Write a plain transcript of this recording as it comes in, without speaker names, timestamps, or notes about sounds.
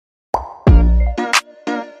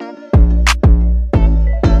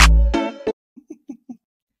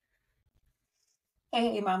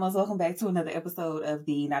Hey, mamas, welcome back to another episode of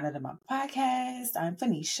the Not Another Mama podcast. I'm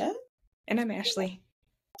Phoenicia. And I'm Ashley.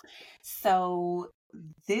 So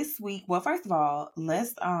this week, well, first of all,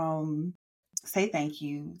 let's say thank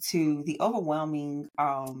you to the overwhelming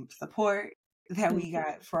support that we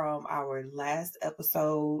got from our last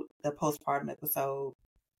episode, the postpartum episode.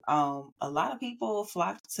 A lot of people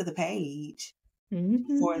flocked to the page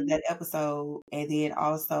for that episode, and then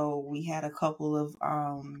also we had a couple of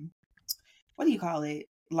what do you call it?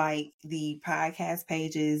 Like the podcast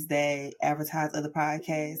pages that advertise other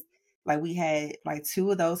podcasts. Like we had like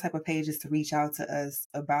two of those type of pages to reach out to us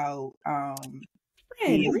about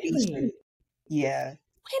being Really? featured. Yeah.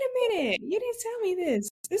 Wait a minute. You didn't tell me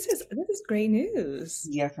this. This is great news.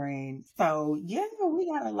 Yeah, friend. So yeah, we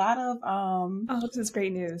got a lot of Oh, this is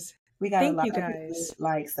great news. we got Thank a lot you of guys.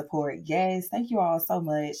 like support. Yes, thank you all so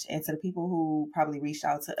much. And to the people who probably reached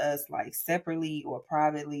out to us like separately or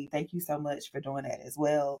privately, thank you so much for doing that as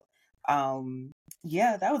well.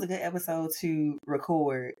 Yeah, that was a good episode to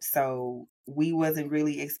record. So we wasn't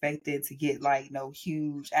really expecting to get like no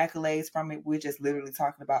huge accolades from it. We're just literally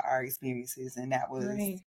talking about our experiences, and that was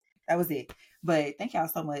it. But thank y'all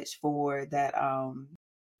so much for that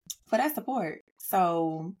support.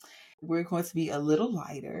 So we're going to be a little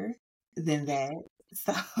lighter than that.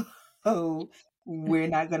 So we're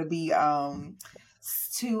not going to be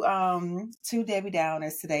two Debbie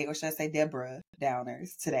Downers today, or should I say Deborah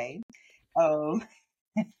Downers today. So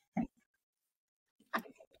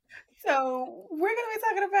we're going to be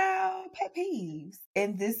talking about pet peeves,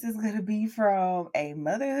 and this is going to be from a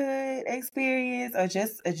motherhood experience or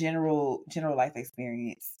just a general life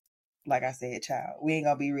experience. Like I said, child, we ain't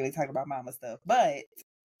going to be really talking about mama stuff, but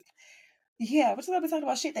yeah, we're just going to be talking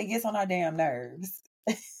about shit that gets on our damn nerves.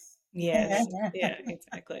 Yes. Yeah,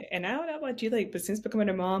 exactly. And I don't know about you, like, but since becoming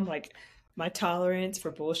a mom, like, my tolerance for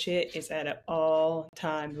bullshit is at an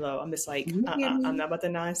all-time low. I'm just like, I'm not about the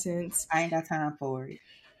nonsense. I ain't got time for it.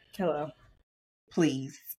 Hello.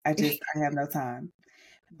 Please. I have no time.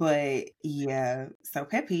 But yeah, so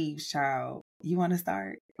pet peeves, child. You want to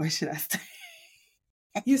start, or should I start?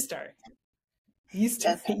 You start. You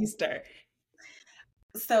start. Okay. You start.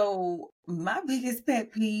 So my biggest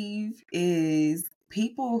pet peeve is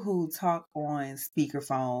people who talk on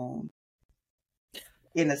speakerphone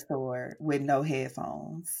in a store with no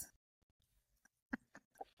headphones.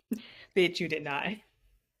 Bitch, you did not.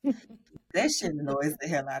 That shit annoys the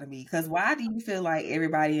hell out of me. Because why do you feel like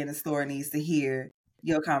everybody in the store needs to hear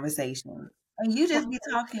your conversation? And you just be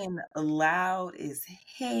talking loud as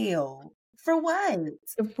hell. For what?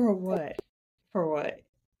 For what? For what?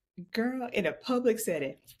 Girl, in a public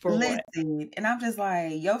setting. For what? And I'm just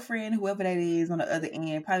like, your friend, whoever that is on the other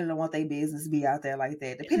end, probably don't want their business to be out there like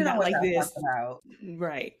that. Depending on what like y'all this. talking about.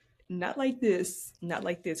 Right. Not like this. Not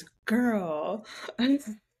like this. Girl.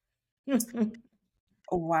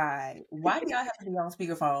 Why? Why do y'all have to be on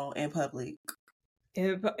speakerphone in public?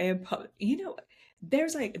 In public. You know, there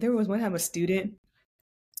was one time a student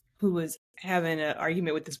who was having an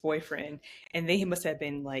argument with his boyfriend, and they must have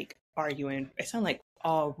been like arguing. It sounded like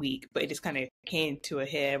all week, but it just kind of came to a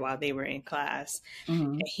head while they were in class.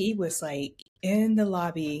 Mm-hmm. And he was like in the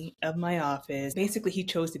lobby of my office. Basically, he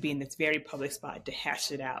chose to be in this very public spot to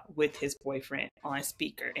hash it out with his boyfriend on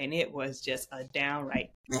speaker. And it was just a downright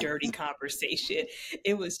dirty conversation.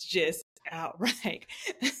 It was just outright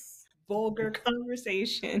vulgar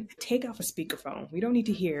conversation. Take off a speakerphone. We don't need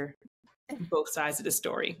to hear both sides of the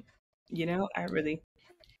story. You know, I really,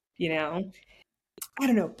 I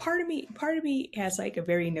don't know. Part of me has like a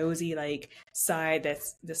very nosy like side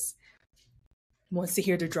that's just wants to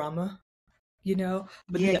hear the drama, you know.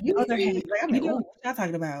 But yeah, the other hand, like, I'm like, what y'all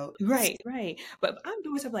talking about? Right. But I'm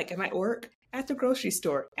doing stuff like at work, at the grocery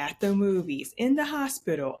store, at the movies, in the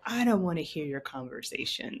hospital. I don't want to hear your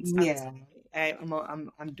conversations. Yeah,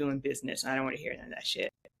 I'm doing business. I don't want to hear none of that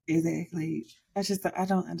shit. Exactly. I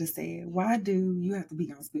don't understand. Why do you have to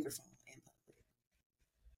be on speakerphone in public?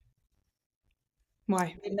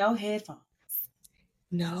 Why? With no headphones.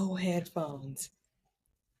 No headphones.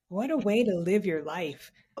 What a way to live your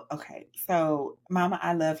life. Okay, so Mama,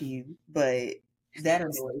 I love you, but that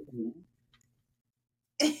annoys me.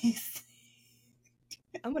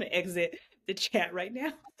 I'm gonna exit the chat right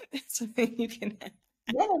now so that you can.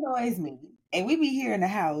 That annoys me. And we be here in the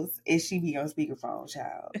house and she be on speakerphone,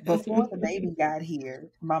 child. Before the baby got here,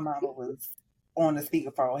 my mama was on the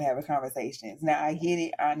speakerphone having conversations. Now I get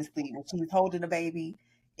it, honestly, when she's holding the baby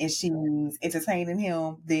and she's entertaining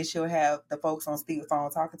him, then she'll have the folks on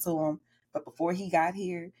speakerphone talking to him. But before he got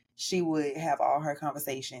here, she would have all her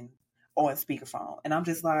conversation on speakerphone. And I'm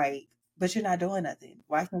just like, but you're not doing nothing.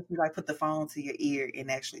 Why can't you like put the phone to your ear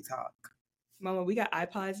and actually talk? Mama, we got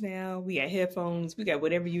iPods now, we got headphones, we got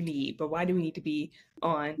whatever you need. But why do we need to be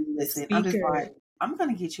on Listen, I'm just speaker? like, I'm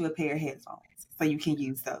gonna get you a pair of headphones so you can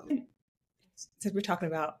use those. Since we're talking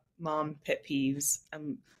about mom pet peeves,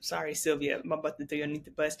 I'm sorry, Sylvia, I'm about to throw you underneath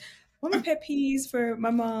the bus. One of my pet peeves for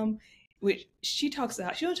my mom, which she talks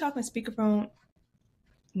about, she don't talk on speakerphone.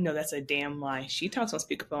 No, that's a damn lie. She talks on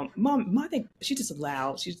speakerphone. Mom, I think she just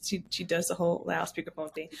loud. She does the whole loud speakerphone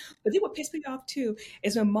thing. But then what pisses me off too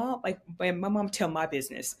is when my mom tell my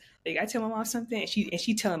business. Like I tell my mom something and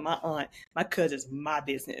she telling my aunt, my cousin's my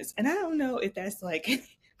business. And I don't know if that's like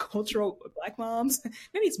cultural Black moms.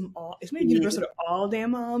 Maybe it's maybe universal to all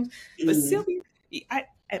damn moms. But Sylvia, if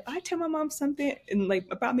I tell my mom something and like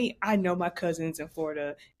about me, I know my cousins in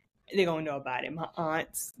Florida, they're gonna know about it. My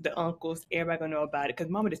aunts, the uncles, everybody gonna know about it because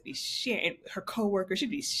mama just be sharing, her coworkers should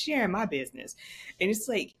be sharing my business. And it's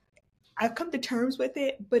like I've come to terms with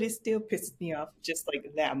it, but it still pisses me off just like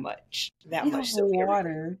that much. That You much hold so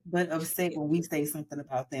water, but upset when we say something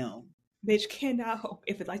about them. bitch cannot hold,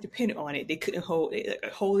 if it like depended on it, they couldn't hold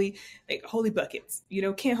like holy buckets. You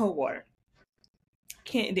know, can't hold water.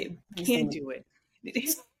 Can't do it.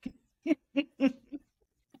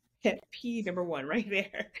 Pet peeve number one right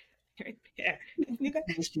there. Right there. You got,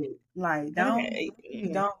 like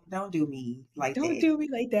don't do me like don't that. do me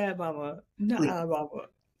like that, mama. No, mama.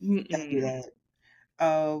 Don't do that.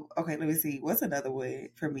 Okay, let me see. What's another word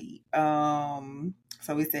for me?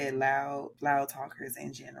 So we said loud talkers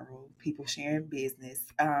in general, people sharing business.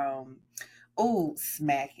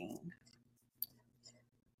 Smacking.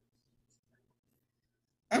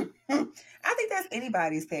 I think that's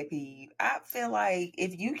anybody's pet peeve. I feel like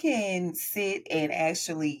if you can sit and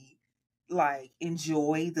actually like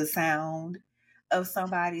enjoy the sound of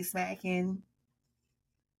somebody smacking,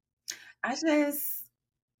 I just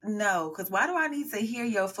no, because why do I need to hear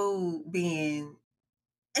your food being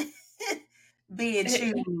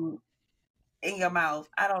chewed in your mouth?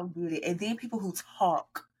 I don't get it. And then people who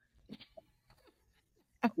talk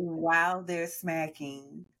while they're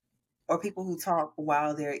smacking, or people who talk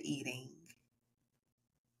while they're eating.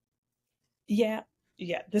 Yeah.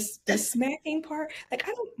 The smacking part, like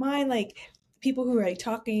I don't mind like people who are like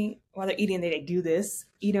talking while they're eating. They do this,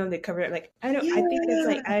 they cover it. Like I don't. I think that's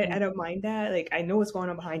like I don't mind that. Like I know what's going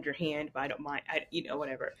on behind your hand, but I don't mind.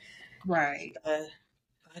 Whatever. Right.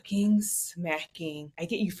 Fucking smacking. I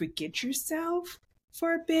get you forget yourself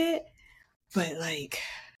for a bit, but like,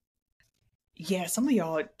 yeah, some of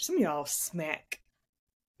y'all smack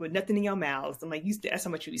with nothing in your mouths. I'm like, that's how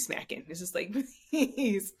much you be smacking. It's just like,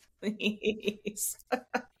 please. It's a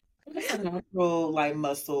natural like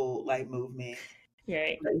muscle like movement.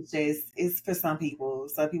 Right. It's for some people.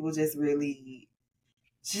 Some people just really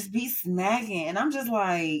just be smacking. And I'm just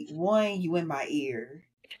like, one, you in my ear.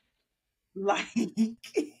 Like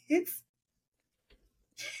it's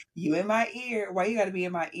you in my ear. Why you gotta be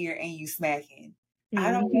in my ear and you smacking? Mm-hmm.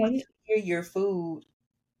 I don't want to hear your food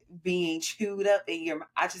being chewed up in your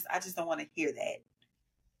I just don't want to hear that.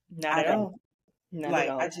 Not at all. Not at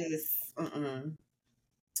all. I just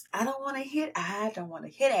I don't want to hear that. I don't want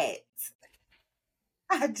to hear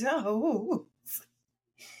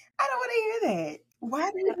that.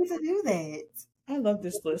 Why do you need to do that? I love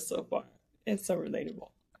this list so far. It's so relatable.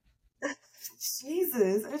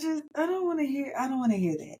 Jesus, I don't want to hear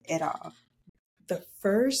that at all. The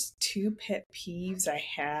first two pet peeves I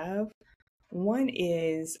have, one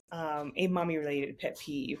is a mommy related pet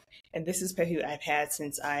peeve, and this is pet peeve I've had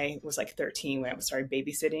since I was like 13 when I started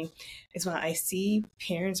babysitting. Is when I see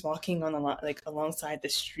parents walking on alongside the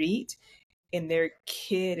street, and their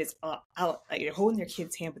kid is out, like they're holding their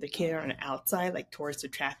kid's hand, but their kid are on the outside, like towards the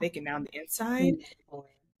traffic, and on the inside.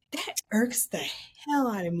 That irks the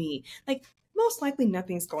hell out of me. Like, most likely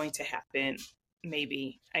nothing's going to happen.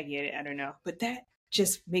 Maybe. I get it. I don't know. But that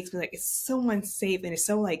just makes me like, it's so unsafe, and it's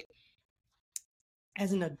so like,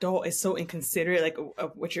 as an adult, it's so inconsiderate, like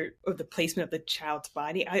of the placement of the child's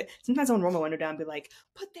body. Sometimes I'll roll my window down and be like,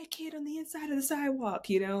 put that kid on the inside of the sidewalk,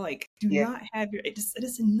 like do not have it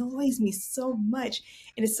just annoys me so much.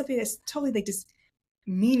 And it's something that's totally like just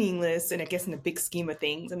meaningless. And I guess in the big scheme of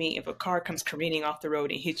things, I mean, if a car comes careening off the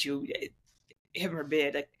road and hits you, heaven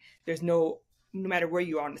forbid, like there's no matter where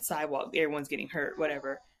you are on the sidewalk, everyone's getting hurt,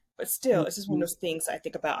 whatever. But still, it's just one of those things I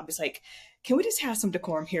think about. I'm just like, can we just have some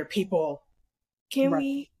decorum here, people? Can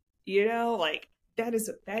we, like that is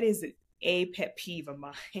a pet peeve of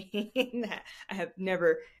mine that I have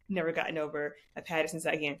never gotten over. I've had it since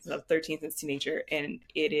I was 13, since teenager, and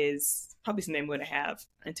it is probably something I'm going to have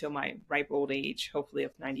until my ripe old age, hopefully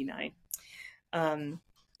of 99. 99.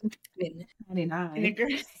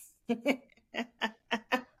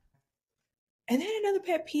 And then another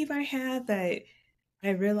pet peeve I have that I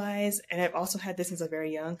realize, and I've also had this since I'm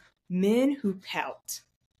very young, men who pout.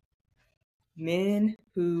 Men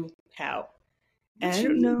who pout. And What I you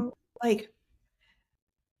don't mean? know, like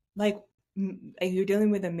you're dealing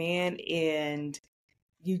with a man and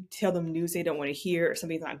you tell them news they don't want to hear or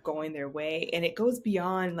something's not going their way. And it goes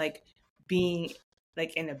beyond like being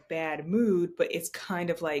like in a bad mood, but it's kind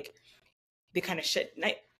of like they kind of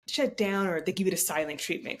shut down or they give you the silent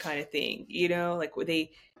treatment kind of thing, you know, like where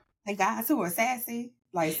they Hey guys who are sassy,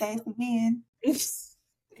 like sassy men. is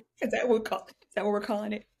that what we're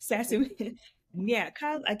calling it? Sassy men. Yeah,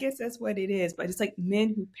 kind of, I guess that's what it is. But it's like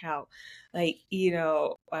men who pout. Like, you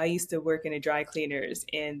know, I used to work in a dry cleaners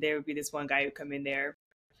and there would be this one guy who'd come in there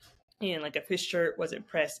and like if his shirt wasn't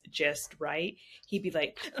pressed just right, he'd be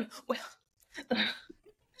like, well,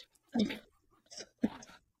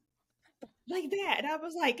 like that. And I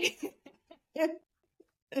was like,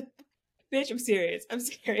 bitch, I'm serious. I'm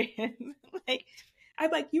serious. like, I'm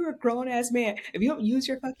like, you're a grown ass man. If you don't use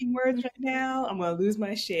your fucking words right now, I'm gonna lose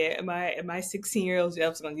my shit. And my 16-year-old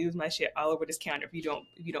self's gonna lose my shit all over this counter if you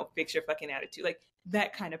don't fix your fucking attitude. Like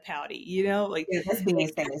that kind of pouty, you know? Yeah, that's being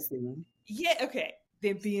Like sassy. yeah, okay.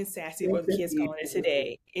 Then being sassy, That's what the just kids being calling it sassy.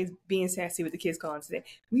 today is being sassy with the kids calling it today.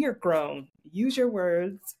 We are grown. Use your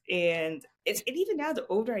words, and it's and even now the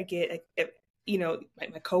older I get, you know, my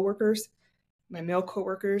coworkers, my male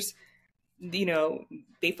coworkers, you know,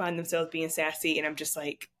 they find themselves being sassy, and I'm just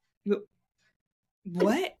like,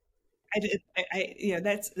 what? You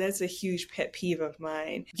know, that's a huge pet peeve of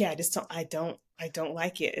mine. Yeah, I just I don't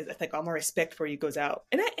like it. It's like all my respect for you goes out,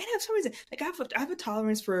 and I have some reason like I have a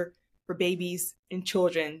tolerance for babies and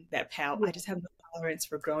children that pout. Yeah. I just have no tolerance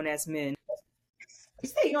for grown ass men. You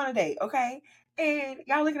say you on a date, okay? And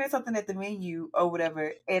y'all looking at something at the menu or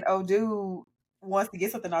whatever, and oh dude wants to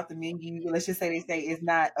get something off the menu. Let's just say they say it's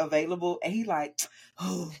not available, and he like,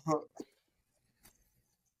 oh,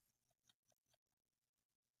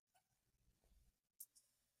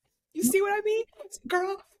 You see what I mean,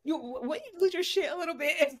 girl? What you lose your shit a little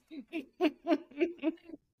bit? are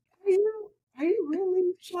you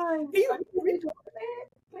really like, are you really doing that?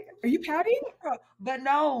 Like, Are you pouting? but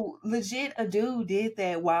no, legit, a dude did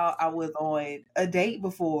that while I was on a date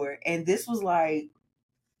before, and this was like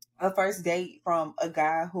a first date from a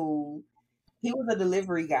guy who he was a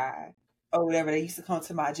delivery guy or whatever. They used to come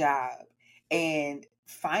to my job, and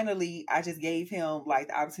finally, I just gave him like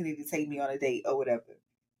the opportunity to take me on a date or whatever.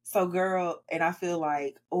 So, girl, and I feel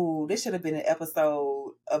like, oh, this should have been an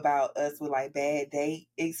episode about us with like bad date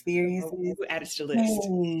experiences. Add it to the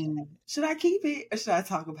list. Should I keep it or should I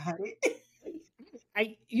talk about it?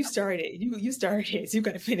 You started. You started. So you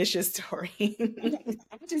got to finish your story.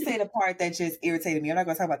 I'll just say the part that just irritated me. I'm not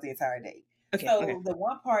going to talk about the entire day. Okay. So Okay. the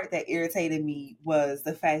one part that irritated me was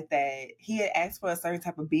the fact that he had asked for a certain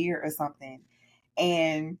type of beer or something,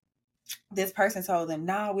 and this person told them,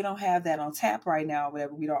 "No, we don't have that on tap right now.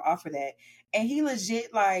 Whatever, we don't offer that." And he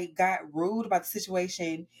legit like got rude about the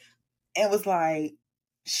situation and was like,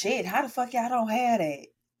 "Shit, how the fuck y'all don't have that?"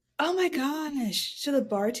 Oh my gosh! To the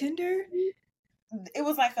bartender? It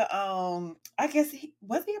was like a I guess he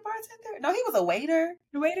was he a bartender? No, he was a waiter.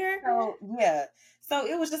 The waiter? So yeah. So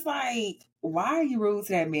it was just like, why are you rude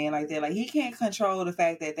to that man like that? Like he can't control the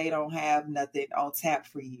fact that they don't have nothing on tap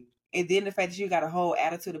for you. And then the fact that you got a whole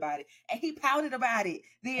attitude about it. And he pouted about it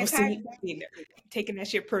the Oh, entire see, day. taking that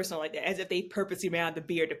shit personal like that, as if they purposely made out the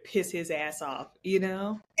beer to piss his ass off, you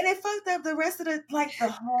know? And it fucked up the rest of the like the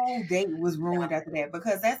whole date was ruined after that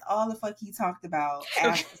because that's all the fuck he talked about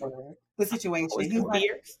after the situation. Was He the was like,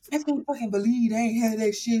 beer? I can't fucking believe they ain't had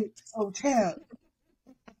that shit on tap.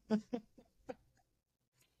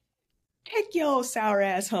 Take your sour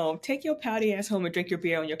ass home. Take your pouty ass home and drink your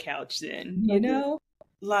beer on your couch then, you know?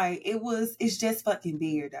 Like it's just fucking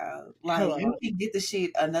beer, dog. Like Hello. you can get the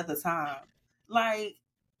shit another time. Like,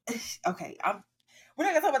 okay, we're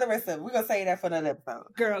not gonna talk about the rest of it. We're gonna say that for another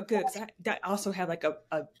episode. Girl, good. 'Cause I also have like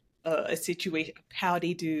a situation, a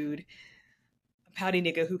pouty dude, a pouty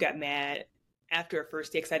nigga who got mad after a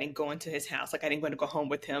first date because I didn't go into his house. Like I didn't want to go home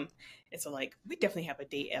with him. And so like we definitely have a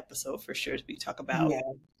date episode for sure as we talk about Yeah,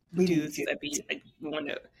 we need dudes to. that be like want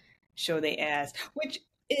to show they ass, which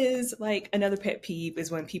is like another pet peeve is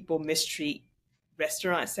when people mistreat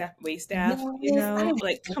restaurant staff, wait staff. You Yes, know,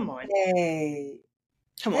 like come on,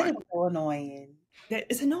 come that is on, so annoying. that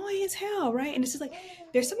is annoying as hell, right? And it's just like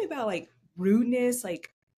there's something about like rudeness,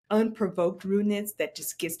 like unprovoked rudeness that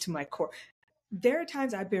just gets to my core. There are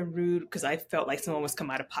times I've been rude because I felt like someone was come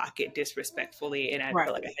out of pocket disrespectfully, and I Right.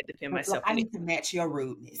 felt like I had to defend Like, myself. I need to match your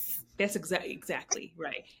rudeness. That's exactly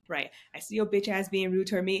right. Right. I see your bitch ass being rude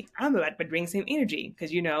to me. I'm about to bring some energy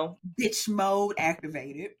because Bitch mode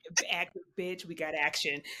activated. active bitch, we got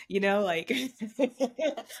action. Like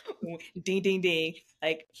ding ding ding.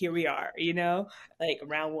 Like here we are. Like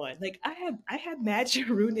round one. Like I have matched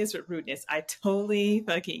rudeness with rudeness. I totally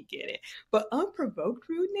fucking get it. But unprovoked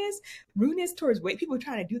rudeness towards white people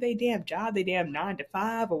trying to do their damn job, their damn 9 to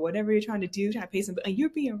 5 or whatever you're trying to do, trying to pay some, and you're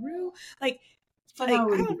being rude. Like For I no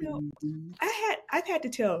don't know. reason. I've had to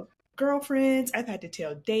tell girlfriends, I've had to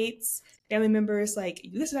tell dates, family members, like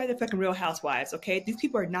this is like the fucking Real Housewives, okay? These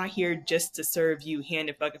people are not here just to serve you hand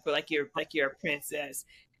and fucking foot like you're a princess.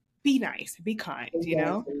 Be nice, be kind,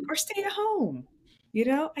 Exactly. or stay at home.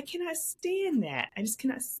 I cannot stand that. I just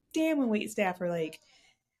cannot stand when wait staff are like,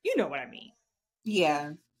 you know what I mean.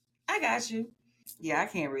 Yeah, I got you. Yeah, I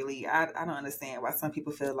can't really. I don't understand why some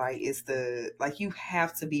people feel like it's like you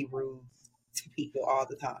have to be rude to people all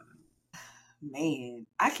the time. Man,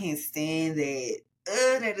 I can't stand that.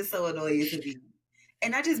 That is so annoying to me.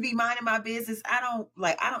 And I just be minding my business. I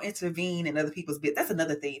don't intervene in other people's business. That's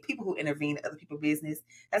another thing. People who intervene in other people's business,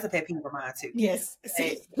 that's a pet peeve of mine too. Yes.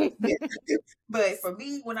 But for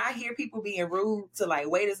me, when I hear people being rude to like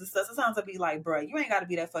waiters and stuff, sometimes I'll be like, bro, you ain't got to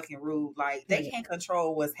be that fucking rude. Like they can't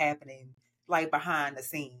control what's happening like behind the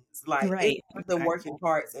scenes. Like Right. it's the working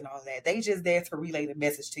parts and all that. They just there to relay the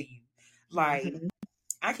message to you. Like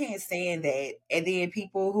I can't stand that. And then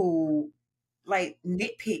people who like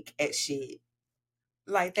nitpick at shit.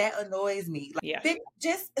 Like that annoys me. Like Yeah.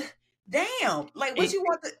 just damn. Like what you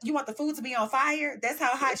want the food to be on fire? That's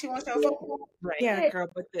how hot you want your food? Right. Yeah, girl,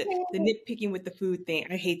 but the nitpicking with the food thing,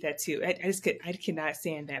 I hate that too. I cannot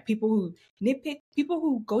stand that. People who nitpick, people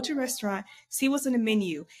who go to a restaurant, see what's on the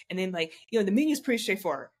menu, and then like, the menu is pretty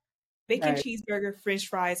straightforward. Bacon, cheeseburger, French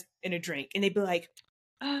fries, and a drink. And they'd be like,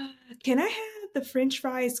 can I have the French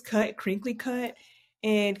fries crinkly cut?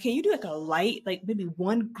 And can you do like a light, like maybe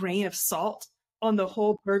 1 grain of salt on the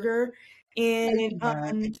whole burger?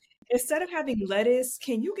 And instead of having lettuce,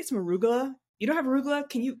 can you get some arugula? You don't have arugula?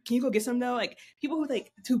 Can you go get some though? Like people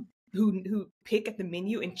who pick at the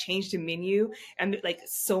menu and change the menu and like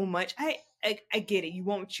so much. I get it. You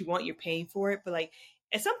want what you want. You're paying for it, but like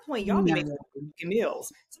at some point, y'all be making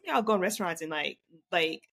meals. Some of y'all go in restaurants and like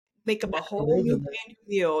make up a whole new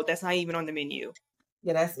meal that's not even on the menu.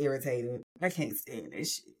 Yeah, that's irritating. I can't stand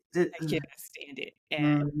this shit. I can't stand it.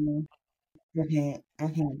 And I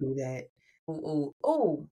can't do that.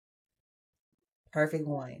 Ooh. Perfect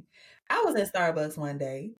one. I was at Starbucks one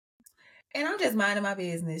day and I'm just minding my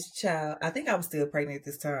business, child. I think I was still pregnant at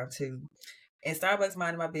this time too. And Starbucks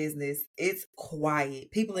minding my business. It's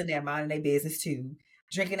quiet. People in there minding their business too,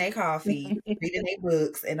 drinking their coffee, reading their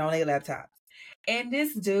books, and on their laptops. And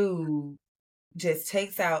this dude just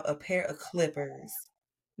takes out a pair of clippers.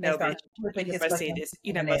 No, bitch. You're not about to say this.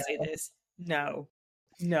 You're not about to say this. No.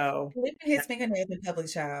 Clipping his fingernails in public,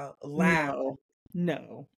 child. Loud.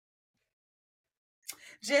 No.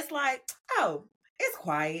 Just like, oh, it's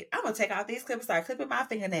quiet. I'm going to take out these clippers, start clipping my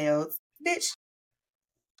fingernails. Bitch.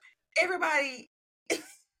 Everybody.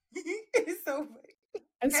 It's so funny.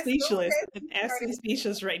 I'm speechless. I'm absolutely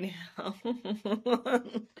speechless right now.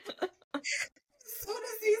 As soon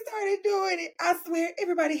as he started doing it, I swear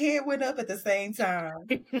everybody's head went up at the same time.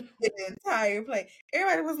 The entire play.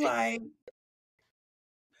 Everybody was like,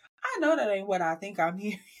 I know that ain't what I think I'm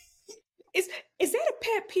hearing. Is that a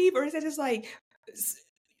pet peeve or is that just like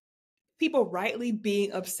people rightly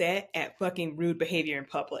being upset at fucking rude behavior in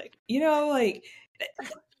public? Like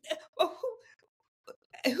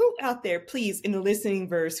who out there, please, in the listening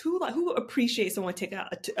verse, who appreciates someone take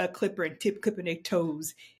out a clipper and clipping their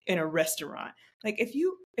toes in a restaurant? Like if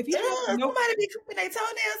you have somebody be clipping their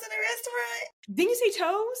toenails in a restaurant. Didn't you say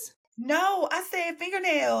toes? No, I said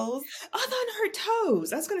fingernails. I thought I heard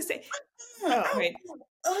toes. I was gonna say. No,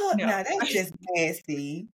 that's just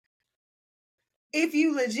nasty. If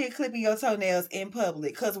you legit clipping your toenails in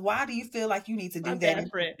public, because why do you feel like you need to do that?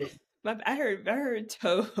 I heard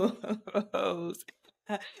toes.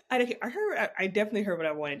 I definitely heard what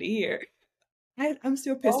I wanted to hear. I'm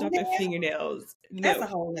still pissed off at fingernails. No. That's a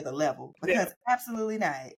whole other level. Because absolutely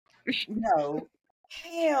not. No.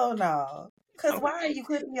 Hell no. Because why are you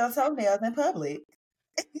clipping your toenails in public?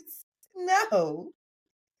 No.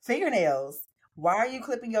 Fingernails. Why are you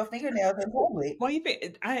clipping your fingernails in public? Why you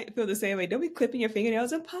think I feel the same way? Don't be clipping your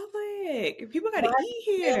fingernails in public. People gotta eat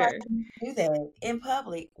here. Like do that in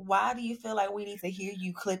public. Why do you feel like we need to hear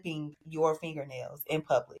you clipping your fingernails in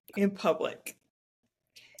public?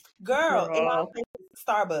 Girl. In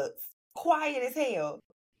Starbucks, quiet as hell.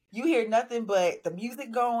 You hear nothing but the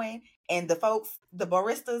music going and the folks, the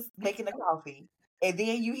baristas making the coffee. And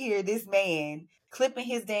then you hear this man clipping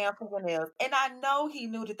his damn fingernails. And I know he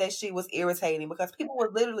knew that shit was irritating because people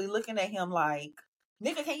were literally looking at him like,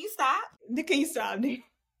 nigga, can you stop? Can you stop?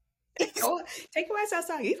 Go, take your ass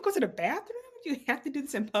outside. You have to go to the bathroom? You have to do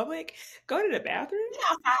this in public? Go to the bathroom?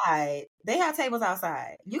 Outside. They had tables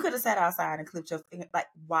outside. You could have sat outside and clipped your finger. Like,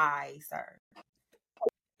 why, sir?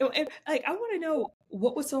 And, like, I want to know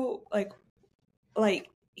what was so, like,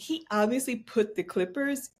 he obviously put the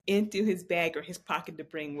clippers into his bag or his pocket to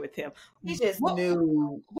bring with him. He just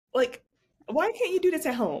knew. Like, why can't you do this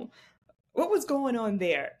at home? What was going on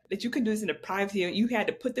there that you can do this in the privacy? You had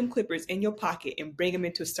to put them clippers in your pocket and bring them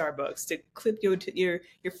into a Starbucks to clip your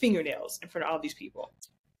fingernails in front of all these people.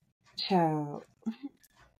 Child.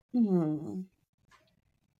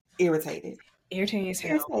 Irritated. Irritating as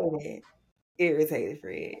hell. Irritated,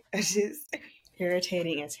 Fred. Just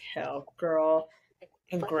irritating as hell, girl,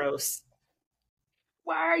 and gross.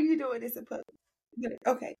 Why are you doing this in public?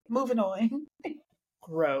 Okay, moving on.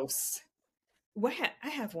 Gross. What I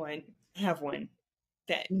have one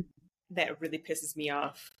that really pisses me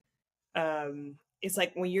off. It's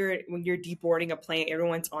like when you're deboarding a plane,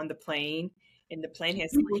 everyone's on the plane, and the plane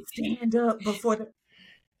has people stand up before the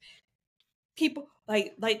people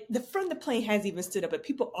like the front of the plane hasn't even stood up, but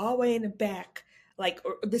people all the way in the back, like,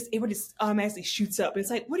 or this everybody just automatically shoots up. And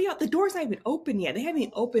it's like, what are y'all? The door's not even open yet. They haven't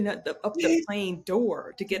even opened up the plane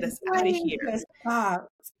door to get us out of here.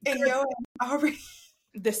 And yo, already.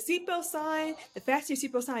 The seatbelt sign, the fasten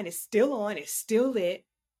your seatbelt sign is still on, it's still lit,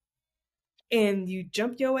 and you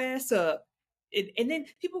jump your ass up, and then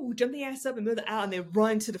people who jump their ass up in the middle of the aisle and they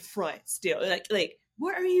run to the front still. Like,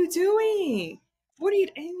 what are you doing? What are you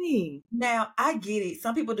doing? Now, I get it.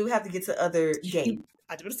 Some people do have to get to other gates.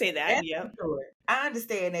 I was going to say that, yeah. Sure. I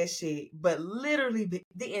understand that shit, but literally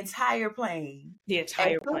the entire plane. The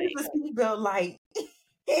seatbelt light,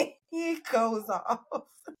 it goes off.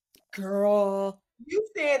 Girl. You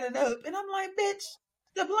standing up, and I'm like, bitch,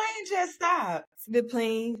 the plane just stopped. The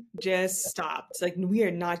plane just stopped. Like, we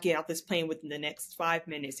are not getting off this plane within the next 5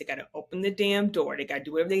 minutes. They got to open the damn door. They got to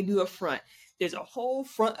do whatever they do up front. There's a whole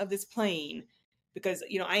front of this plane because,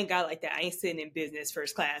 I ain't got like that. I ain't sitting in business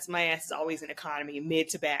first class. My ass is always in economy, mid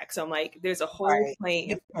to back. So I'm like, there's a whole plane.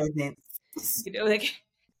 The peasants. Like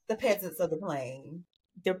the peasants of the plane.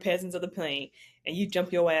 They're peasants of the plane. And you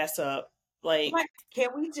jump your ass up. Like, can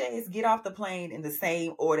we just get off the plane in the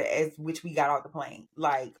same order as which we got off the plane?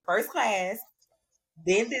 Like, first class,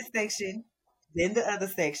 then this section, then the other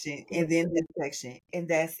section, and then this section. And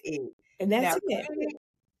that's it. And that's it.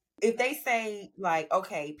 If they say, like,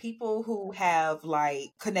 okay, people who have, like,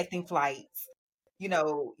 connecting flights, you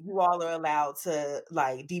all are allowed to,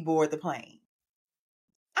 like, deboard the plane.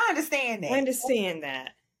 I understand that. I understand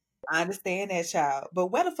that. I understand that, child.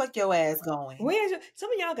 But where the fuck your ass going?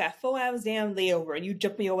 Some of y'all got 4 hours damn layover and you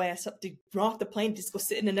jumping your ass up to run off the plane, just go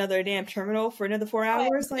sit in another damn terminal for another 4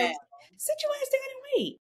 hours. Like, sit your ass down and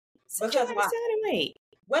wait. Sit your ass down and wait.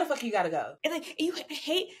 Where the fuck you gotta go? And like, I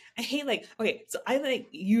hate like, okay, so I like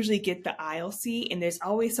usually get the aisle seat, and there's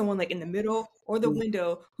always someone like in the middle or the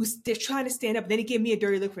window they're trying to stand up. And then they give me a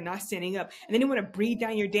dirty look for not standing up, and then they want to breathe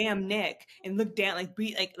down your damn neck and look down, like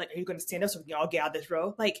breathe, like are you going to stand up so we can all get out of this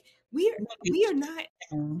row? Like we are not.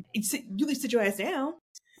 You can sit your ass down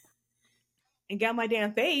and get out my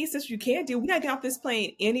damn face. That's what you can't do. We're not getting off this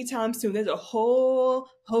plane anytime soon. There's a whole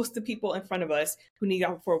host of people in front of us who need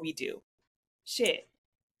out before we do. Shit.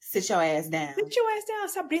 Sit your ass down. Sit your ass down.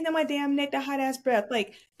 Stop breathing on my damn neck, the hot ass breath.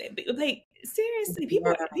 Like seriously,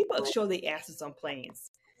 people show their asses on planes.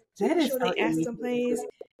 That is show their asses on planes.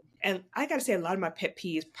 And I gotta say, a lot of my pet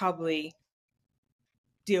peeves probably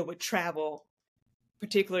deal with travel,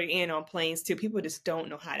 particularly in on planes too. People just don't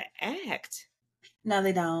know how to act. No,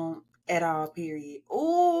 they don't at all. Period.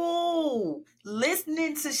 Ooh,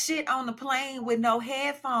 listening to shit on the plane with no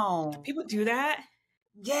headphones. People do that.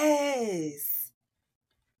 Yes.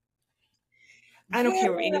 I don't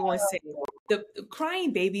care what anyone says. The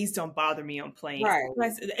crying babies don't bother me on planes. Right.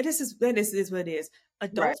 That is what it is.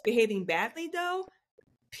 Adults behaving badly, though,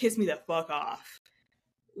 piss me the fuck off.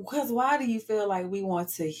 Because why do you feel like we want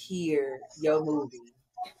to hear your movie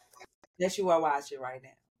that you are watching right now?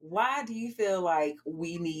 Why do you feel like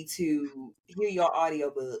we need to hear your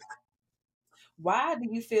audiobook? Why do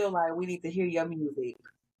you feel like we need to hear your music?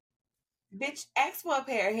 Bitch, ask for a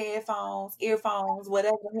pair of headphones, earphones,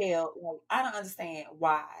 whatever the hell. Like, I don't understand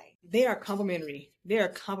why. They are complimentary.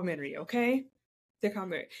 Okay? They're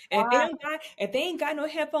complimentary. And if they ain't got no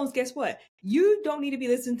headphones, guess what? You don't need to be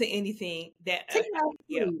listening to anything that take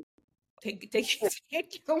your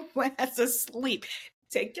ass to sleep.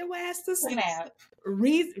 Take your ass to sleep.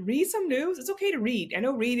 Read some news. It's okay to read. I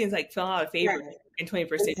know reading is like fell out of favor in 21st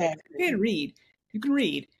century. Exactly. You can read. You can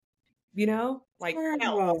read. You know, like Girl.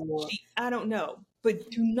 I don't know,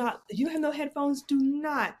 but do not. If you have no headphones, do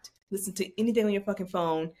not listen to anything on your fucking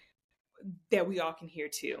phone that we all can hear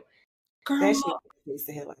too. Girl, That shit takes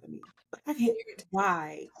the hell out of me. I can't.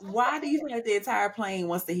 Why? Why do you feel like the entire plane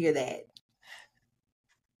wants to hear that?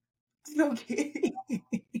 I don't get it.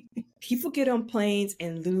 people get on planes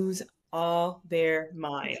and lose all their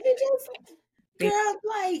mind. It just, girl,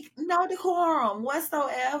 like no decorum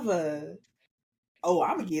whatsoever. Oh,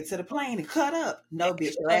 I'm gonna get to the plane and cut up. No,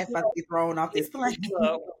 bitch, your ass about to get thrown off this plane.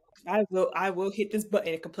 I will hit this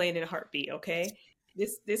button and complain in a heartbeat. Okay,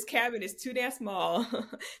 this cabin is too damn small.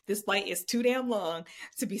 This flight is too damn long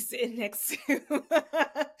to be sitting next to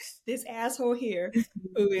this asshole here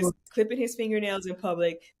who is clipping his fingernails in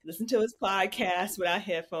public, listen to his podcast without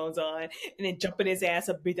headphones on, and then jumping his ass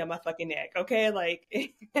up, breathe down my fucking neck. Okay, like.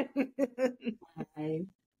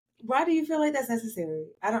 Why do you feel like that's necessary?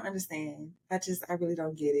 I don't understand. I really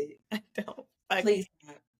don't get it. I don't. Please.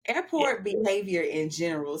 Airport behavior in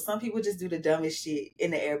general. Some people just do the dumbest shit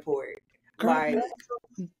in the airport. Girl, like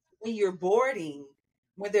when you're boarding,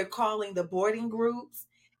 when they're calling the boarding groups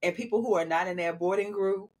and people who are not in their boarding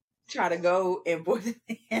group try to go and board.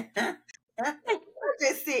 I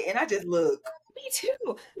just sit and I just look. Me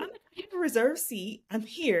too. I have a reserved seat. I'm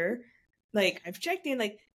here. Like I've checked in.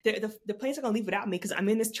 Like the plane's not gonna leave without me because I'm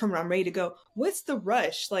in this terminal. I'm ready to go. What's the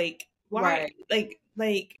rush? Like why? Right.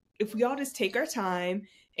 Like if we all just take our time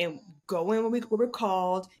and go in when we're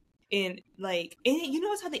called, and you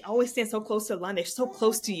notice how they always stand so close to the line. They're so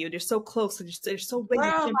close to you. They're so close. They're so ready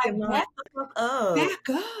to jump in line. Back the fuck up. Back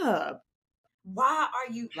up. Why are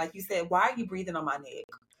you, like you said, why are you breathing on my neck?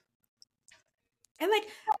 And like,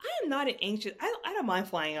 I am not an anxious. I don't mind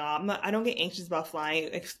flying off. I don't get anxious about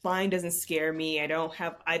flying. Like, flying doesn't scare me. I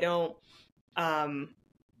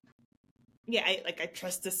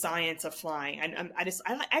trust the science of flying. I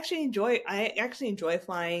actually enjoy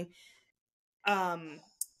flying.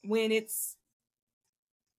 When it's,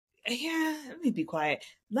 let me be quiet.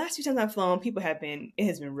 Last few times I've flown, it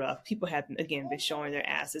has been rough. People have been showing their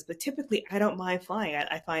asses, but typically I don't mind flying.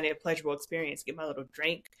 I find it a pleasurable experience. Get my little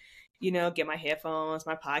drink, get my headphones,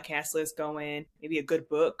 my podcast list going, maybe a good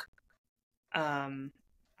book. I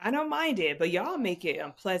don't mind it, but y'all make it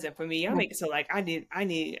unpleasant for me. Y'all make it so like I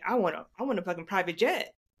want a fucking private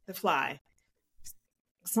jet to fly.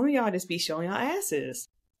 Some of y'all just be showing y'all asses.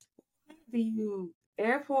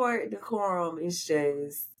 Airport decorum is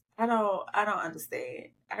just, I don't understand.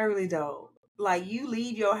 I really don't. Like, you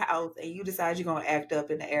leave your house and you decide you're gonna act up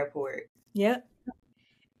in the airport. Yep.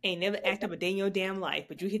 Ain't never act up a day in your damn life,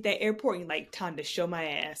 but you hit that airport and you're like, time to show my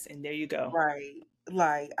ass, and there you go. Right.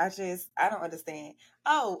 Like, I don't understand.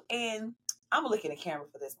 Oh, and I'm gonna look in the camera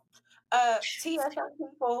for this one. TSA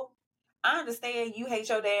people, I understand you hate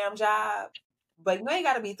your damn job, but you ain't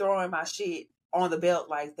gotta be throwing my shit on the belt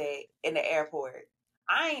like that in the airport.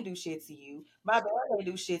 I ain't do shit to you. My bag ain't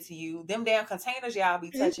do shit to you. Them damn containers y'all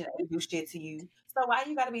be touching ain't do shit to you. So why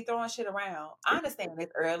you gotta be throwing shit around? I understand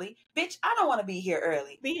it's early. Bitch, I don't want to be here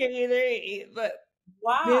early. Be here either, but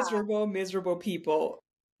why? Miserable people.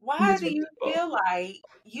 Why do you feel like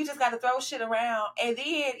you just got to throw shit around and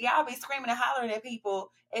then y'all be screaming and hollering at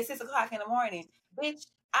people at 6 o'clock in the morning? Bitch,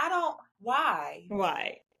 I don't. Why? Y'all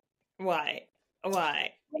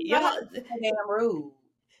damn rude.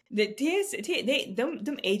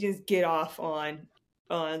 Them agents get off on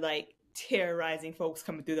like terrorizing folks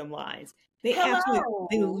coming through them lines. They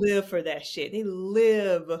live for that shit. They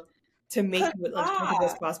live to make it as uncomfortable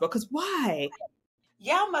as possible. Because why?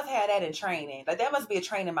 Y'all must have that in training. Like, that must be a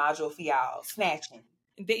training module for y'all. Snatching.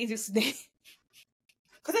 They just because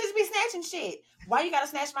they just be snatching shit. Why you gotta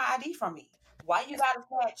snatch my ID from me? Why you gotta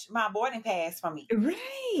snatch my boarding pass from me?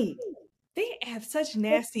 Right. They have such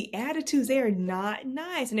nasty attitudes. They are not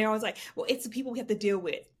nice. And they're always like, well, it's the people we have to deal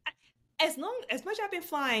with. As much I've been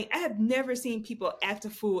flying, I have never seen people act a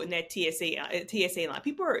fool in that TSA line.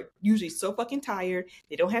 People are usually so fucking tired.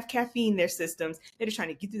 They don't have caffeine in their systems. They're just trying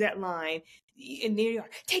to get through that line. And there you are.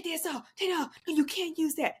 Take this off. Take it off. No, you can't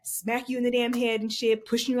use that. Smack you in the damn head and shit.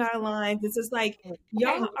 Pushing you out of line. This is like,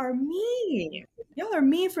 y'all are mean. Y'all are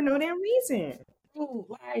mean for no damn reason. Ooh,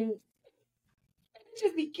 like, they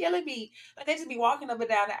just be killing me. Like, they just be walking up and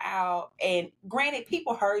down the aisle. And granted,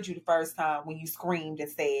 people heard you the first time when you screamed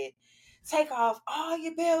and said, take off all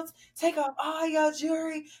your belts, take off all your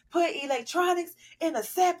jewelry, put electronics in a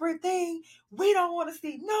separate thing. We don't want to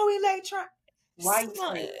see no electronics. Why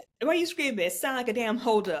you screaming? It sound like a damn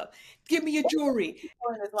hold up. Give me your jewelry. This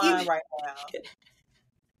line right now.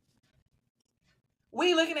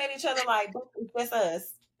 We looking at each other like, it's just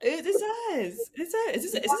us. This us. It's us.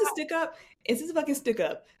 Is this a stick up? Is this a fucking stick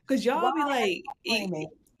up? Because y'all Why be like, screaming?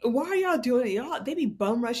 why are y'all doing it? Y'all, they be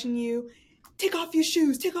bum rushing you. Take off your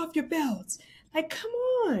shoes. Take off your belts. Like, come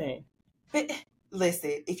on. But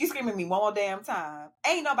listen, if you scream at me one more damn time,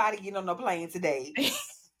 ain't nobody getting on no plane today.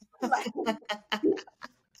 Like,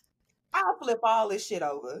 I'll flip all this shit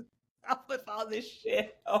over. I'll flip all this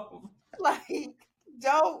shit over. Like,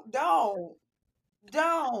 don't.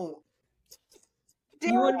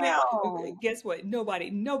 You want to Damn. guess what?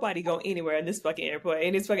 Nobody go anywhere in this fucking airport.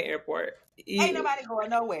 In this fucking airport, Ain't nobody going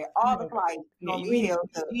nowhere. All the flights yeah, gonna you be ain't held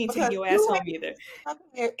up you ain't taking because your ass home either. up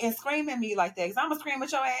here and scream at me like that. Cause I'm gonna scream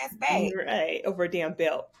at your ass back, Right, over a damn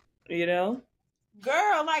belt, you know.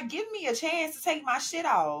 girl. Like, give me a chance to take my shit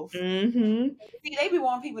off. Mm-hmm. See, they be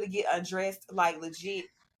wanting people to get undressed like legit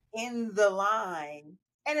in the line,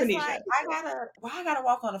 and it's Phoenicia. like I gotta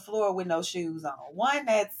walk on the floor with no shoes on. One,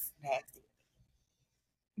 that's nasty.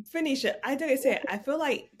 Phoenicia, I think I said, I feel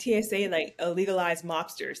like TSA like illegalized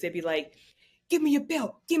mobsters. They'd be like, give me your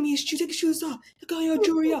belt, give me your shoes, take your shoes off, take all your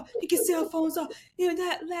jewelry off, take your cell phones off, you know,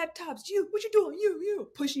 that laptops, what you doing? You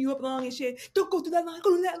pushing you up along and shit. Don't go through that line,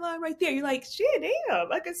 go to that line right there. You're like, shit, damn,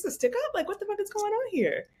 like it's a stick up. Like, what the fuck is going on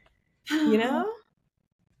here? You know?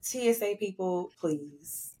 TSA people,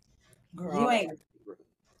 please. Girl. You ain't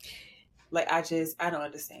like I don't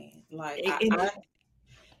understand. Like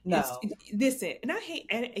no. Listen, and I hate,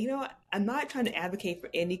 and you know, I'm not trying to advocate for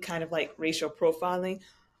any kind of like racial profiling,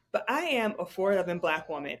 but I am a 4'11" Black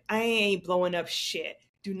woman. I ain't blowing up shit.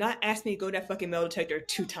 Do not ask me to go to that fucking metal detector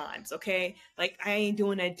 2 times, okay? Like, I ain't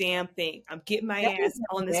doing that damn thing. I'm getting my ass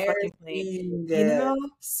on this fucking plane. You know,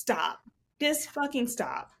 stop. Just fucking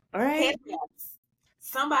stop. All right?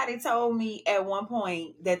 Somebody told me at one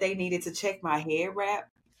point that they needed to check my hair wrap.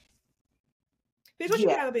 Bitch, what you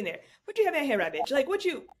have up in there? What you have in that hair wrap, bitch? Like, what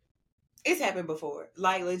you... It's happened before.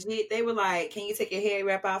 Like, legit, they were like, can you take your hair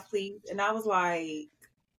wrap off, please? And I was like,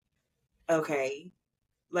 okay.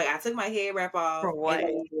 Like, I took my hair wrap off. For what?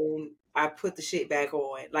 And I put the shit back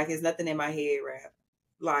on. Like, there's nothing in my hair wrap.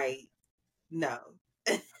 Like, no.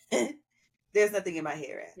 There's nothing in my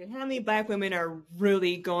hair wrap. How many Black women are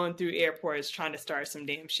really going through airports trying to start some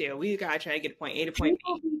damn shit? We gotta try to get point A to point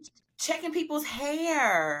B. Checking people's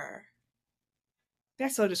hair.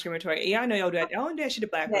 That's so discriminatory. Yeah, I know y'all do that. I don't do that shit to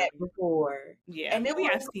Black women before. Yeah, and then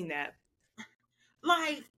I've seen that.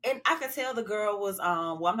 Like, and I could tell the girl was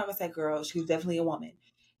well, I'm not gonna say girl, she was definitely a woman.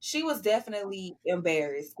 She was definitely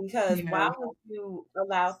embarrassed because why would you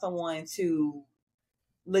allow someone to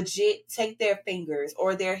legit take their fingers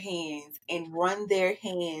or their hands and run their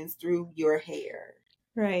hands through your hair,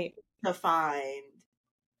 right, to find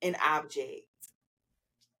an object?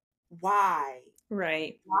 Why?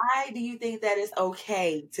 Right. Why do you think that it's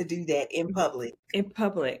okay to do that in public? In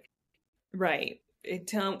public, right?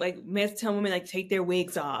 Tell women like take their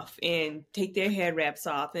wigs off and take their head wraps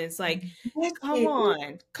off, and it's like, come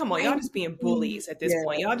on, y'all just being bullies at this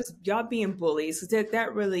point. Y'all being bullies because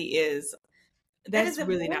that really is. That's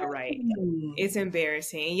really not right. It's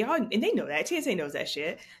embarrassing. And they know that. TSA knows that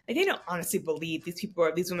shit. Like, they don't honestly believe these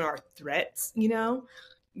women are threats, you know?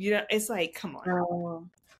 It's like, come on.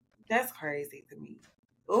 That's crazy to me.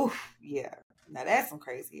 Oof, yeah. Now that's some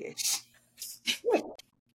crazy shit.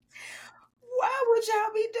 Why would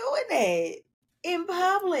y'all be doing that in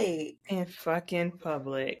public? In fucking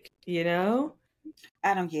public, you know?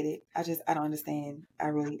 I don't get it. I don't understand.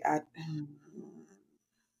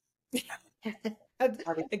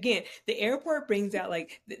 Again, the airport brings out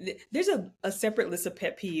like there's a separate list of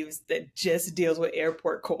pet peeves that just deals with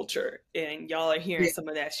airport culture, and y'all are hearing some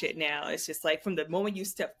of that shit now. It's just like from the moment you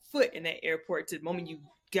step foot in that airport to the moment you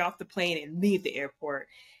get off the plane and leave the airport,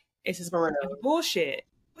 it's just bullshit.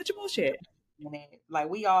 Bunch of bullshit. Like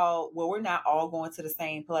we're not all going to the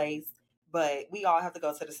same place, but we all have to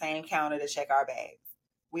go to the same counter to check our bags.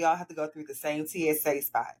 We all have to go through the same TSA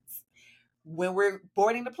spots. When we're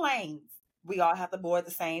boarding the planes, we all have to board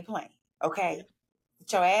the same plane. Okay?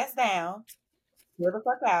 Put your ass down. Chill the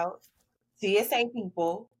fuck out. TSA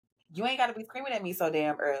people, you ain't got to be screaming at me so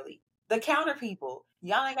damn early. The counter people,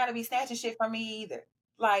 y'all ain't got to be snatching shit from me either.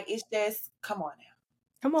 Like, it's just, come on now.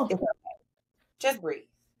 Come on. It's okay. Just breathe.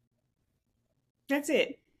 That's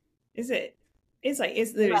it. It's it. It's like,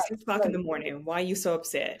 it's literally 6 o'clock in the morning. Why are you so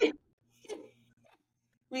upset?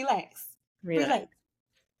 Relax.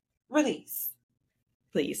 Release.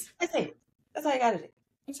 Please. That's it. That's all you gotta do.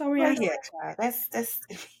 That's all we're asking. Yeah, that's that's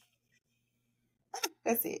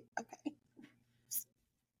it. Okay.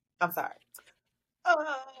 I'm sorry.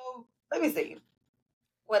 Oh, let me see.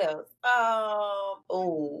 What else?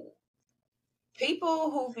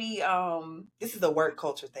 People who be this is a work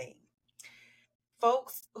culture thing.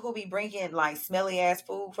 folks who be bringing like smelly ass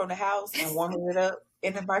food from the house and warming it up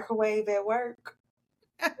in the microwave at work.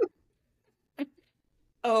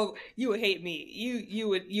 Oh, you would hate me. You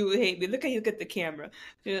would hate me. Look how you look at the camera.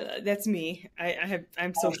 That's me.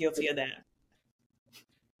 I'm so guilty of that.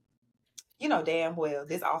 You know damn well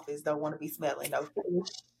this office don't want to be smelling no fish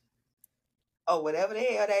or whatever the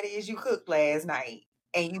hell that is you cooked last night,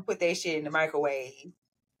 and you put that shit in the microwave.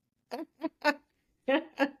 I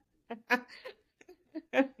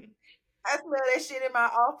smell that shit in my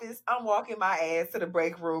office. I'm walking my ass to the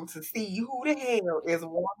break room to see who the hell is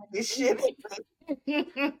warming this shit.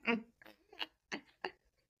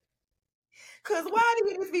 Cause why do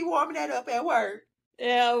you just be warming that up at work?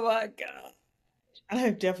 Oh my god. I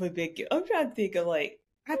have definitely been. I'm trying to think of like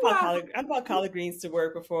I bought collard greens to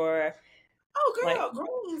work before. Oh girl, like,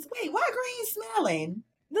 greens. Wait, why greens smelling?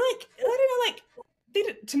 Like I don't know. Like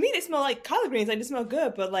to me they smell like collard greens. Like they smell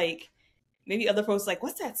good, but like maybe other folks like,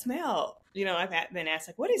 what's that smell? You know, I've been asked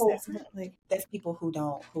like, what is that smell? Like that's people who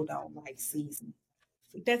don't like season.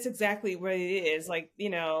 That's exactly what it is. Like, you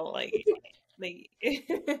know, like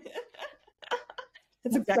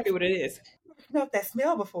that's exactly what it is. I smelled that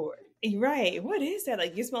smell before. Right. What is that?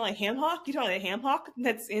 Like you smell like ham hock? You talking like ham hock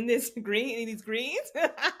that's in this green in these greens?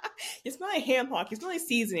 You smell like ham hock. You smell like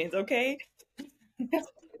seasonings, okay?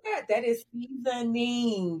 That is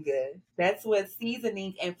seasoning. That's what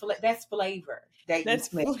seasoning and that's flavor that you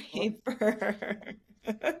smell. Flavor.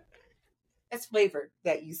 That's flavor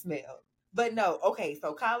that you smell. But no, okay,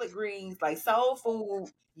 so collard greens, like soul food,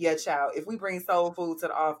 yeah, child. If we bring soul food to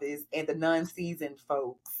the office and the non-seasoned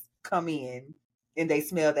folks come in and they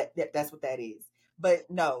smell that's what that is. But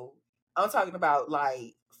no, I'm talking about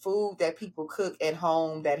like food that people cook at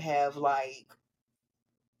home that have like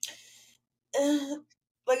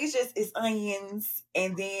it's onions,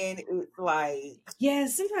 and then it's like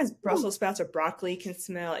sometimes Brussels sprouts or broccoli can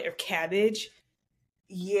smell, or cabbage.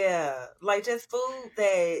 Yeah, like just food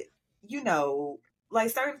that like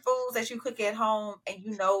certain foods that you cook at home, and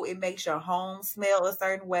it makes your home smell a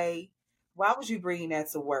certain way. Why would you bring that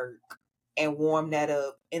to work and warm that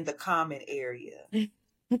up in the common area? Like,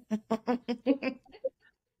 just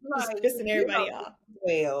pissing everybody off.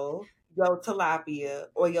 Well, your tilapia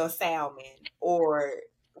or your salmon or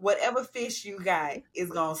whatever fish you got is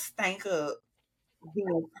gonna stank up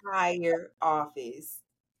the entire office.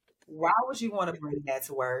 Why would you want to bring that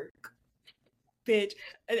to work? Bitch,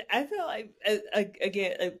 I feel like,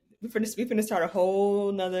 again, we're finna start a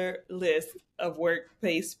whole nother list of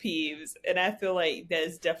workplace peeves. And I feel like that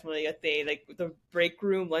is definitely a thing. Like the break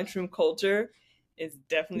room, lunchroom culture is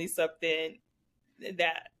definitely something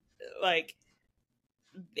that, like,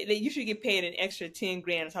 you should get paid an extra 10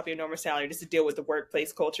 grand on top of your normal salary just to deal with the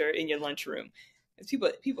workplace culture in your lunchroom.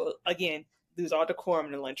 People again lose all decorum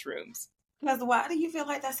in the lunchrooms. Because why do you feel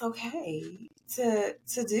like that's okay to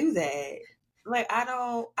do that? Like I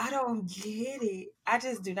don't get it. I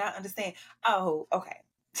just do not understand. Oh, okay.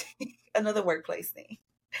 Another workplace thing.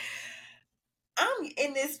 I'm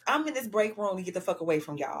in this break room to get the fuck away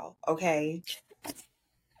from y'all. Okay.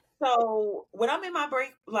 So when I'm in my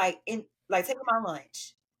break, taking my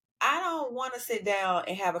lunch, I don't want to sit down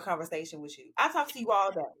and have a conversation with you. I talk to you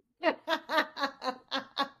all day.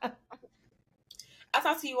 I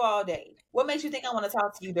talk to you all day. What makes you think I want to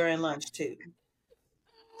talk to you during lunch too?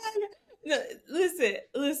 No, listen.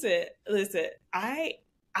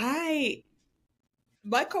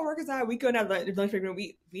 My coworkers and I, we go down the lunch break room.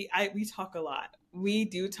 We talk a lot. We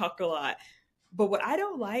do talk a lot. But what I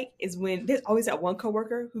don't like is when there's always that one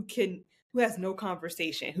coworker who has no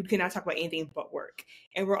conversation, who cannot talk about anything but work.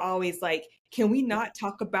 And we're always like, can we not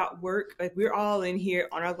talk about work? Like we're all in here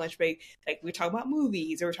on our lunch break, like we're talking about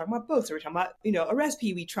movies, or we're talking about books, or we're talking about, a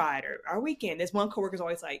recipe we tried, or our weekend. There's one coworker's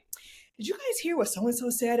always like, did you guys hear what so-and-so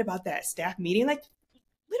said about that staff meeting? Like,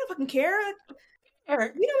 we don't fucking care. We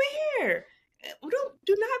don't care. Do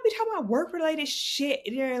not be talking about work-related shit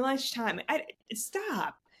during lunchtime.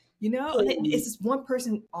 Stop. It's just one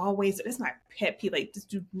person who always, that's my pet peeve. Like,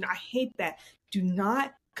 I hate that. Do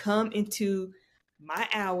not come into my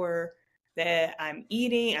hour that I'm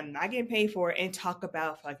eating, I'm not getting paid for, and talk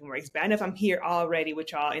about fucking work. It's bad enough I'm here already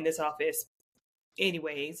with y'all in this office.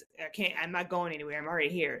 Anyways, I'm not going anywhere. I'm already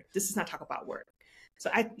here. This is not talk about work.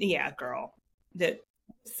 So girl. That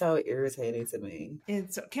so irritating to me.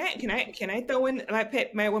 And so can I throw in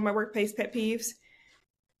one of my workplace pet peeves?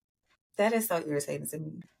 That is so irritating to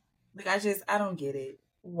me. Like I don't get it.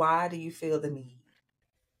 Why do you feel the need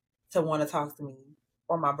to want to talk to me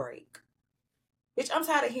on my break? Bitch, I'm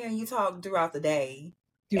tired of hearing you talk throughout the day.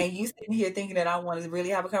 Dude. And you sitting here thinking that I want to really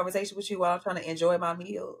have a conversation with you while I'm trying to enjoy my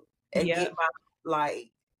meal and get my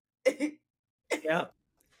Yep.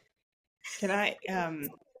 Can I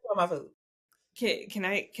my food. can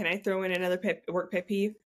I throw in another work pet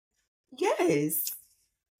peeve? Yes.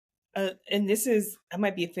 And this is, I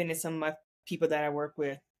might be offending some of my people that I work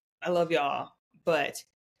with. I love y'all, but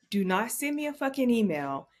do not send me a fucking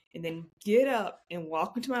email and then get up and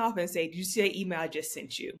walk into my office and say, "Did you see that email I just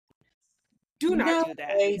sent you?" Do not No, do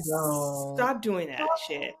that. they don't. Stop doing that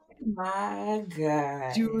shit. My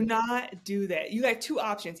God. Do not do that. You got two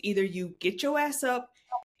options. Either you get your ass up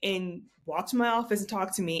and walk to my office and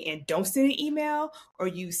talk to me and don't send an email, or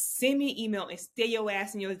you send me an email and stay your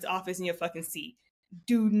ass in your office in your fucking seat.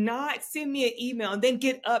 Do not send me an email and then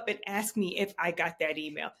get up and ask me if I got that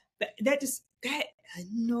email. That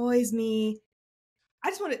annoys me. I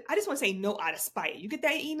just want to say no out of spite. You get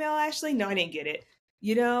that email, Ashley? No, I didn't get it.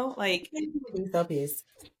 You know, like, So pissed.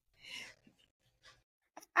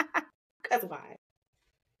 Cause why?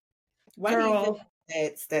 Why do you feel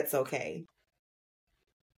like that's okay?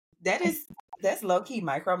 That's low key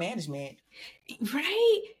micromanagement,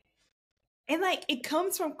 right? And like it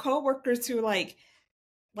comes from coworkers who like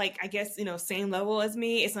I guess, you know, same level as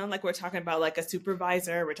me. It's not like we're talking about like a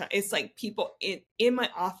supervisor. It's like people in my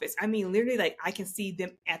office. I mean, literally, like I can see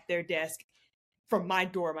them at their desk from my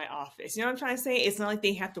door of my office. You know what I'm trying to say? It's not like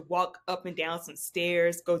they have to walk up and down some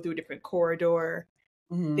stairs, go through a different corridor.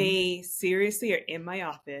 Mm-hmm. They seriously are in my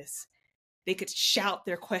office. They could shout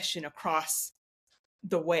their question across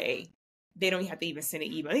the way. They don't have to even send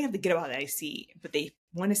an email. They have to get up out of that seat, but they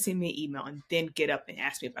want to send me an email and then get up and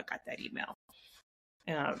ask me if I got that email.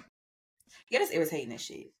 Yeah, that's irritating this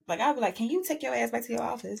shit. Like, I'd be like, can you take your ass back to your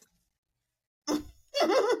office?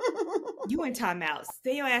 You in timeout.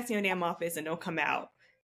 Stay your ass in your damn office and don't come out.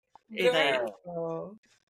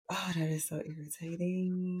 Oh, that is so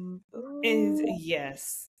irritating.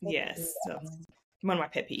 Yes. So, one of my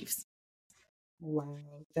pet peeves. Wow,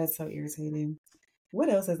 that's so irritating. What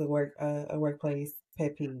else is a workplace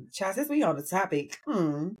pet peeve? Child, since we on the topic,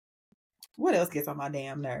 what else gets on my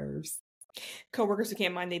damn nerves? Coworkers who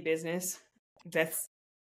can't mind their business. I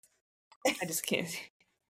just can't.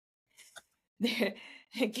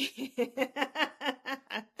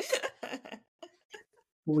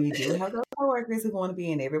 We do have those coworkers who want to be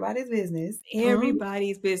in everybody's business.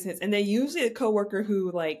 Everybody's business. And they're usually a coworker who,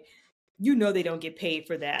 like, you know, they don't get paid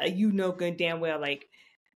for that. Like, you know, good damn well, like,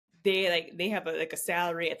 they have a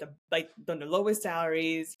salary at the lowest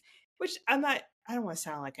salaries, which I don't want to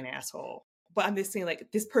sound like an asshole, but I'm just saying, like,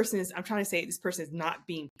 I'm trying to say this person is not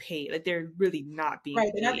being paid. Like, they're really not being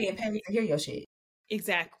paid. They're not being paid to hear your shit.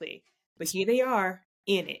 Exactly. But here they are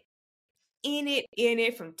in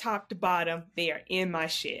it from top to bottom. They are in my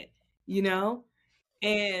shit, you know?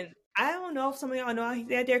 And I don't know if some of y'all know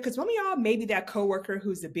that there, because some of y'all maybe that coworker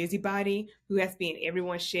who's a busybody, who has to be in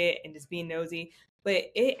everyone's shit and just being nosy,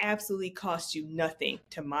 but it absolutely costs you nothing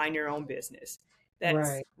to mind your own business. That's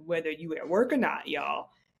right. Whether you at work or not, y'all.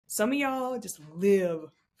 Some of y'all just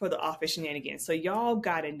live for the office shenanigans. So y'all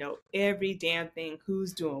got to know every damn thing,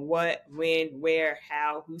 who's doing what, when, where,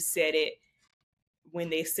 how, who said it, when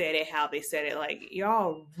they said it, how they said it. Like,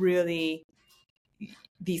 y'all really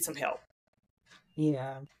need some help.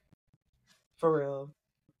 Yeah. For real.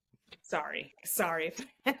 Sorry. Sorry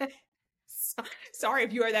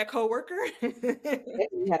if you are that coworker.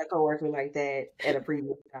 We had a coworker like that at a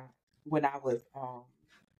previous job when I was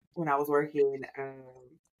working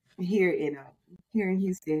here in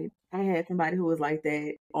Houston. I had somebody who was like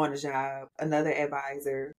that on a job, another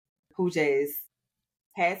advisor who just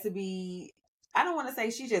had to be, I don't want to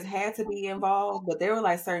say she just had to be involved, but there were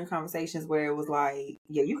like certain conversations where it was like,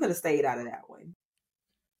 yeah, you could have stayed out of that one.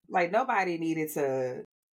 Like, nobody needed to,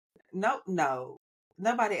 no,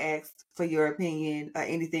 nobody asked for your opinion or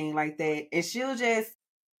anything like that. And she'll just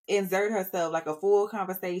insert herself like a full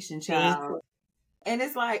conversation, child. And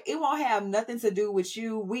it's like, it won't have nothing to do with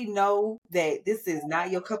you. We know that this is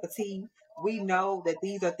not your cup of tea. We know that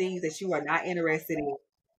these are things that you are not interested in.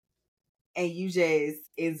 And you just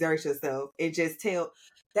insert yourself and just tell.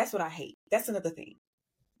 That's what I hate. That's another thing.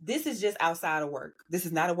 This is just outside of work. This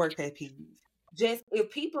is not a work pet peeve. Just if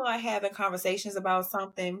people are having conversations about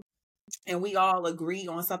something and we all agree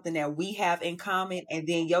on something that we have in common, and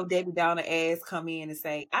then your Debbie Downer ass come in and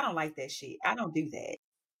say, I don't like that shit. I don't do that.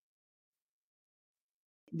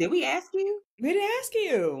 Did we ask you? We didn't ask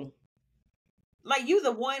you. Like, you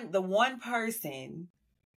the one person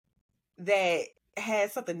that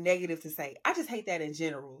has something negative to say. I just hate that in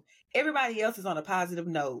general. Everybody else is on a positive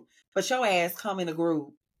note, but your ass come in a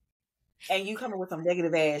group and you coming with some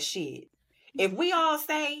negative ass shit. If we all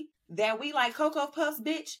say that we like Cocoa Puffs,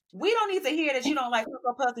 bitch, we don't need to hear that you don't like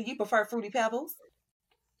Cocoa Puffs and you prefer Fruity Pebbles.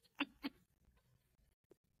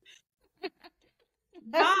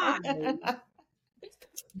 Why?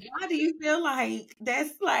 Why do you feel like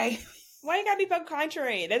that's like? Why you gotta be fucking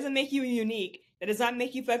contrary? It doesn't make you unique. That does not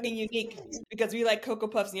make you fucking unique because we like Cocoa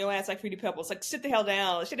Puffs and your ass like Fruity Pebbles. Like, sit the hell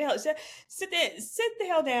down. Sit the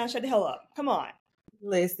hell down. Shut the hell up. Come on.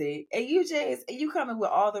 Listen, and you coming with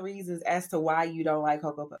all the reasons as to why you don't like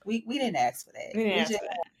Cocoa Puffs. We didn't ask for that.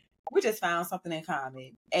 We just found something in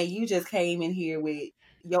common, and you just came in here with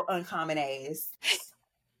your uncommon ass.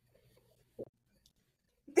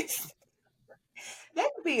 That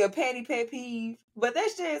could be a petty pet peeve, but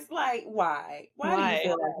that's just like, why? Why do you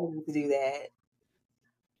feel like you need to do that?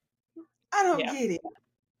 I don't get it.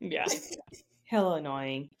 Yeah. Hella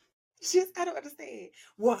annoying. Just, I don't understand.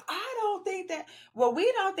 Well, I don't think that. Well, we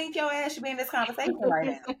don't think your ass should be in this conversation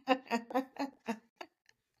right now.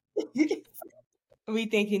 We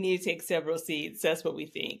think you need to take several seats. That's what we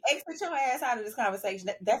think. Exit your ass out of this conversation.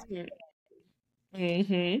 That's.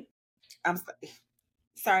 Mm-hmm. I'm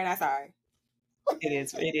sorry, not sorry. It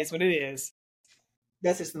is what it is.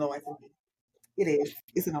 That's just annoying. It is.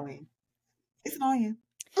 It's annoying. It's annoying.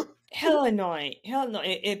 Hell annoying. Hell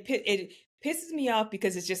annoying. It pisses me off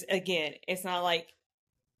because it's just, again, it's not like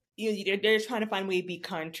they're trying to find a way to be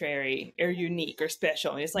contrary or unique or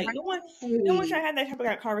special. And it's like no one's trying to have that type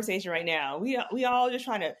of conversation right now. We all just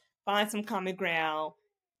trying to find some common ground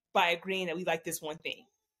by agreeing that we like this one thing.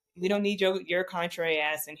 We don't need your contrary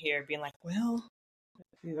ass in here being like, well,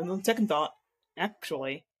 on second thought,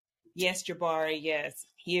 actually, yes, Jabari, yes,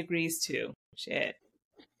 he agrees too. Shit,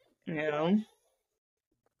 you know.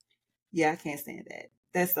 Yeah, I can't stand that.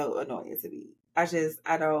 That's so annoying to me. I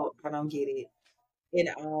don't get it. And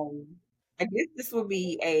I guess this would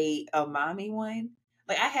be a mommy one.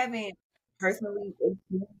 Like, I haven't personally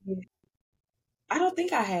experienced it. I don't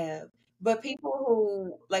think I have. But people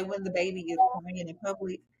who, like, when the baby is crying in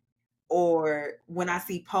public, or when I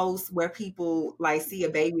see posts where people like see a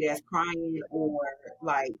baby that's crying or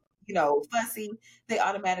like, fussy, they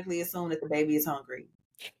automatically assume that the baby is hungry.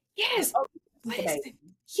 Yes. Like, oh, the baby.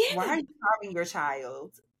 Yeah. Why are you starving your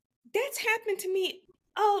child? That's happened to me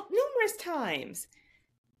numerous times.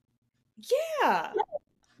 Yeah.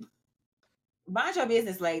 Mind your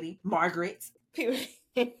business, lady. Margaret.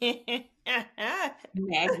 Maggie.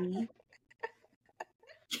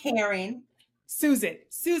 Karen. Susan,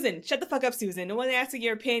 shut the fuck up, Susan. No one asked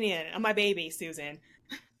your opinion on my baby, Susan.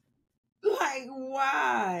 Like,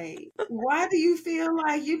 why? Why do you feel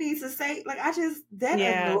like you need to say, like, that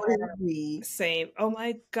annoys me. Same. Oh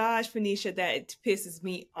my gosh, Phoenicia, that pisses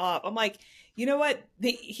me off. I'm like, you know what?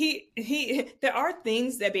 There are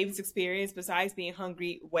things that babies experience besides being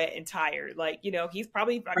hungry, wet, and tired. Like, he's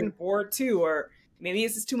probably fucking bored too, or maybe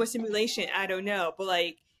it's just too much stimulation. I don't know. But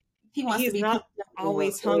like, he's not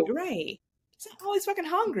always hungry. Right. He's not always fucking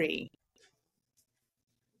hungry.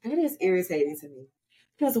 That is irritating to me.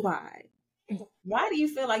 Because why? Why do you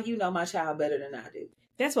feel like you know my child better than I do?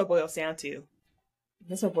 That's what boils down to.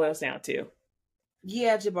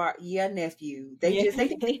 Yeah, Jabbar. Yeah, nephew. They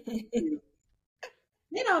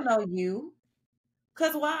don't know you.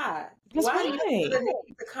 Because why? Why do you feel the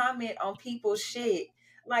need to comment on people's shit?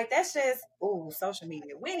 Like, that's just, social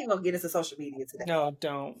media. We ain't even gonna get into social media today. No,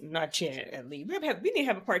 don't. Not yet, at least. We need to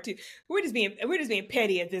have a part two. We're just being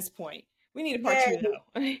petty at this point. We need a part two, though.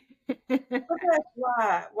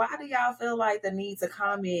 Why? Why do y'all feel like the need to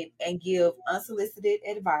comment and give unsolicited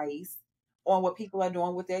advice on what people are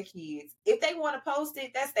doing with their kids? If they want to post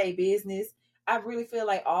it, that's their business. I really feel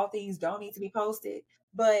like all things don't need to be posted.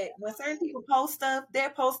 But when certain people post stuff,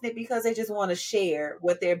 they're posting it because they just want to share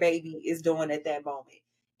what their baby is doing at that moment.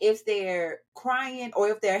 If they're crying or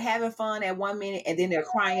if they're having fun at 1 minute and then they're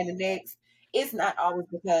crying the next, it's not always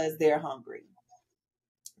because they're hungry.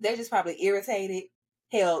 They're just probably irritated.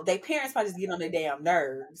 Hell, their parents probably just get on their damn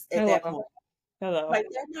nerves at that point. Like,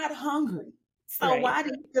 they're not hungry. So why do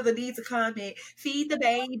you feel the need to comment, feed the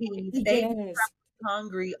baby? The baby's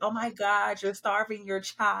hungry. Oh my God, you're starving your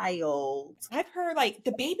child. I've heard, like,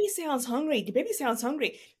 the baby sounds hungry. How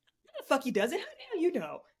the fuck he does it? How the hell you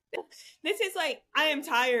know? This is like, I am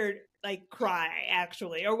tired, like, cry,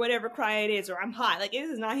 actually, or whatever cry it is, or I'm hot. Like, it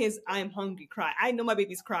is not his I'm hungry cry. I know my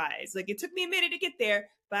baby's cries. Like, it took me a minute to get there,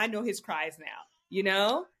 but I know his cries now. You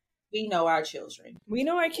know? We know our children. We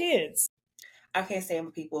know our kids. I can't stand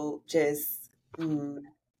when people just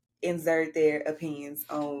insert their opinions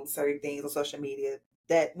on certain things on social media.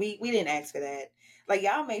 That we didn't ask for that. Like,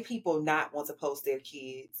 y'all make people not want to post their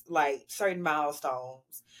kids, like, certain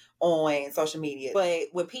milestones on social media. But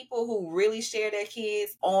when people who really share their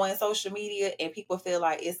kids on social media and people feel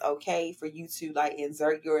like it's okay for you to, like,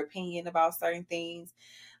 insert your opinion about certain things,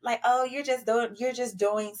 like, oh, you're just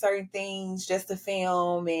doing certain things just to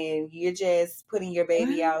film, and you're just putting your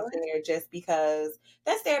baby out there just because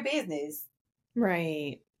that's their business.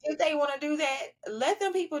 Right. If they want to do that, let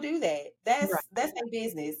them people do that. That's Right. their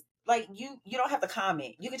business. Like, you don't have to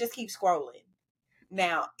comment. You can just keep scrolling.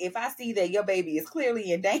 Now, if I see that your baby is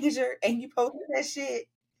clearly in danger and you posted that shit,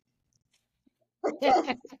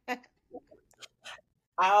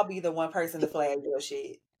 I'll be the one person to flag your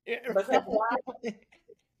shit. Because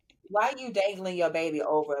why are you dangling your baby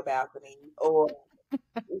over a balcony? Or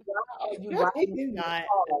why are you riding in the car?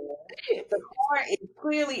 The car is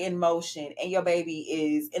clearly in motion and your baby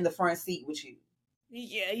is in the front seat with you.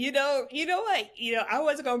 Yeah, you know what? I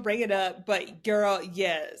wasn't gonna bring it up, but girl,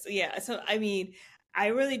 yes. Yeah. So I mean, I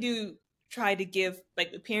really do try to give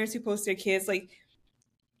like the parents who post their kids, like,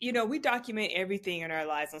 we document everything in our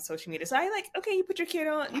lives on social media. So I like, okay, you put your kid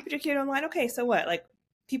online, okay, so what? Like,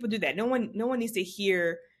 people do that. No one needs to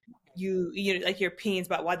hear like your opinions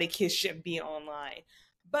about why their kids shouldn't be online.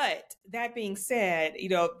 But that being said,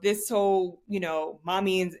 this whole,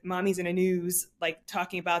 mommy's in the news, like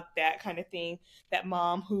talking about that kind of thing, that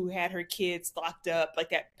mom who had her kids locked up,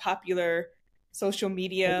 like that popular social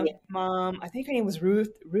media mom, I think her name was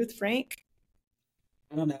Ruth Frank.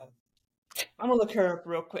 I don't know. I'm gonna look her up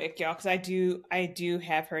real quick, y'all, because I do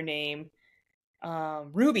have her name.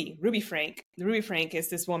 Ruby Frank. Ruby Frank is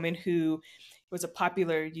this woman who was a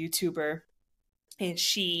popular YouTuber, and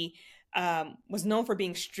she was known for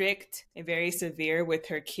being strict and very severe with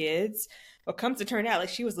her kids. But comes to turn out, like,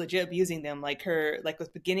 she was legit abusing them. Like, with the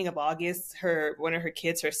beginning of August, one of her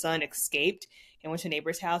kids, her son, escaped and went to a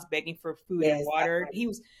neighbor's house begging for food and water.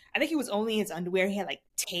 I think he was only in his underwear. He had like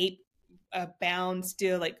tape bound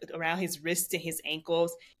still, like, around his wrists and his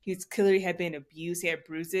ankles. He clearly had been abused. He had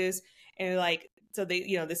bruises, and like, so they,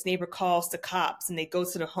 this neighbor calls the cops, and they go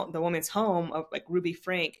to the woman's home of like Ruby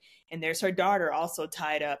Frank, and there's her daughter also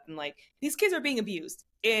tied up, and like, these kids are being abused,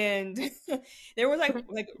 and there was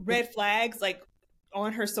like red flags like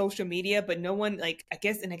on her social media, but no one, like, I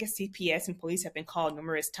guess CPS and police have been called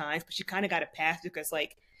numerous times, but she kind of got a pass because,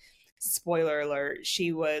 like, spoiler alert,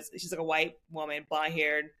 she's like a white woman, blonde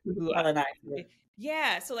haired, who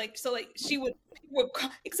yeah, so she would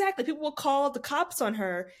people would call the cops on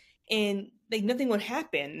her, and like nothing would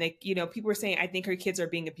happen. Like, people were saying, I think her kids are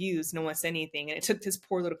being abused. No one said anything, and it took this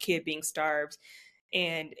poor little kid being starved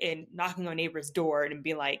and knocking on neighbor's door and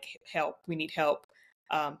being like, help, we need help,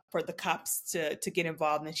 for the cops to get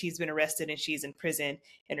involved. And she's been arrested and she's in prison,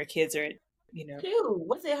 and her kids are, Dude,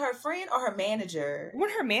 was it her friend or her manager? One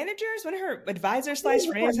of her managers, one of her advisors /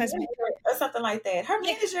 friends, or something like that. Her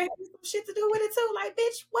manager had some shit to do with it too. Like,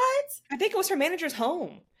 bitch, what? I think it was her manager's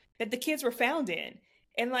home that the kids were found in,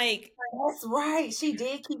 and like, that's right, she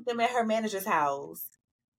did keep them at her manager's house.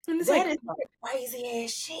 And it's that is crazy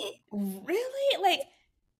ass shit. Really? Like,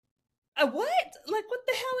 what? Like, what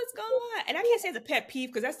the hell is going on? And I can't say it's a pet peeve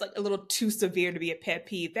because that's like a little too severe to be a pet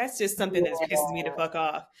peeve. That's just something that pisses me the fuck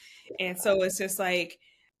off. And so it's just like,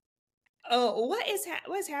 oh,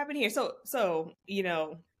 what's happening here? So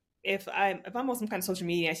if I'm on some kind of social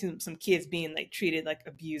media and I see some kids being like treated like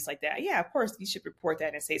abused like that, yeah, of course you should report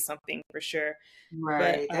that and say something for sure.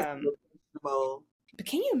 Right. But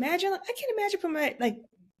can you imagine? Like, I can't imagine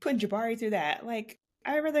putting Jabari through that. Like,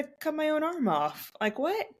 I'd rather cut my own arm off. Like,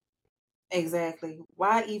 what? Exactly.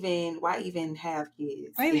 Why even have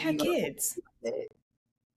kids? Why even have kids?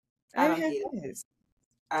 I don't get it.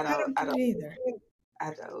 I don't get it either.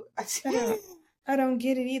 I don't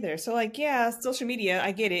get it either. So, like, yeah, social media,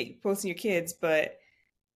 I get it, posting your kids, but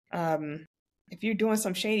if you're doing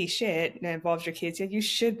some shady shit that involves your kids, yeah, you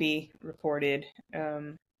should be reported.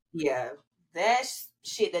 Yeah, that's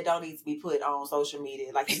shit that don't need to be put on social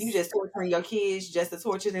media. Like, if you just torturing your kids just to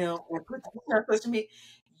torture them and put them on social media,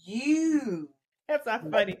 that's not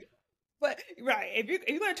funny. But right, if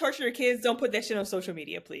you're gonna torture your kids, don't put that shit on social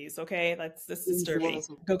media, please. Okay, that's disturbing.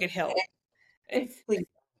 Go get help. Please.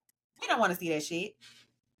 We don't want to see that shit.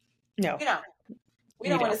 No, we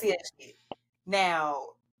don't want to see that shit. Now,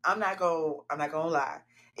 I'm not gonna lie.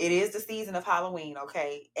 It is the season of Halloween,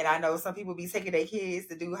 okay? And I know some people be taking their kids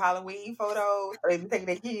to do Halloween photos, or they be taking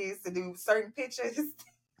their kids to do certain pictures.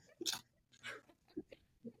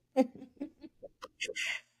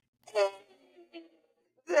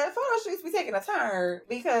 The photo shoots be taking a turn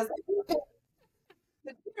because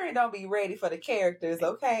the parent don't be ready for the characters,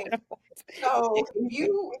 okay? So if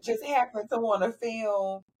you just happen to want to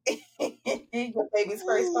film your baby's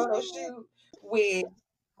first photo shoot with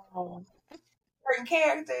certain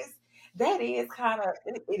characters, it is kind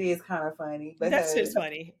of funny. That's just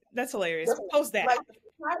funny. That's hilarious. Post that.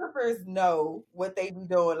 photographers know what they be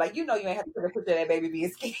doing. Like, you ain't have to put a picture of that baby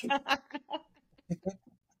being scared.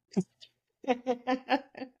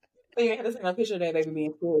 So you have to send a picture of that baby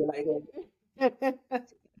being scared like that.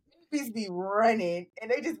 Babies be running and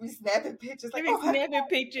they just be snapping pictures They like, be snapping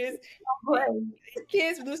pictures.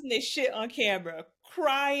 Kids losing their shit on camera,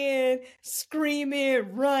 crying,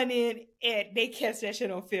 screaming, running, and they catch that shit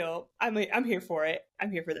on film. I'm here for it.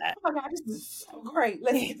 I'm here for that. Oh my God, this is so great.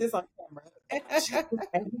 Let's get this on camera.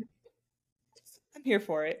 I'm here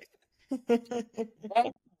for it.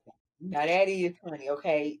 Now that is funny,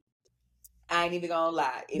 okay? I ain't even gonna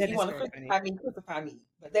lie. If you want to crucify me.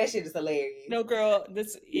 But that shit is hilarious. No, girl,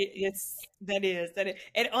 that is.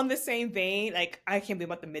 And on the same vein, like, I can't believe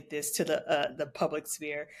I'm about to admit this to the public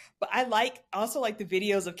sphere, but I also like the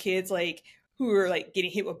videos of kids like who are like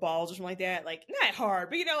getting hit with balls or something like that, like not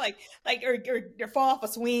hard, but or they're fall off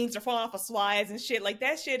of swings or fall off of slides and shit. Like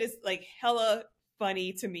that shit is like hella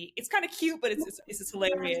funny to me. It's kind of cute, but it's just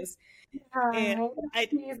hilarious. And I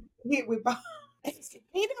hit with balls.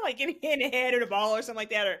 Like getting hit in the head or the ball or something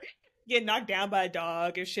like that, or get knocked down by a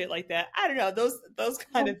dog or shit like that. I don't know. Those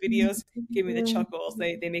kind of videos give me the chuckles.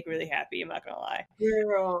 They make me really happy. I'm not gonna lie.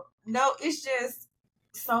 Girl, no, it's just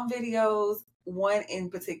some videos. One in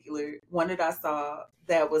particular, one that I saw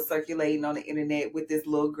that was circulating on the internet with this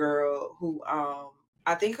little girl who,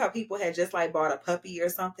 I think her people had just like bought a puppy or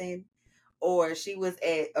something, or she was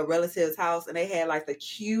at a relative's house and they had like the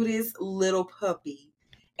cutest little puppy.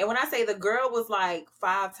 And when I say the girl was like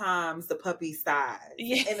 5 times the puppy's size,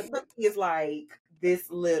 and the puppy is like this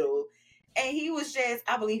little, and he was just,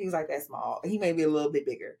 I believe he was like that small. He may be a little bit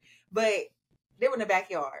bigger, but they were in the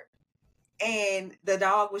backyard, and the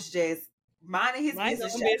dog was just minding his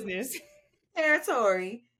business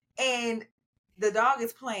territory, and the dog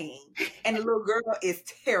is playing, and the little girl is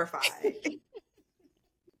terrified.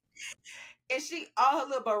 And all her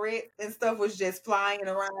little barrettes and stuff was just flying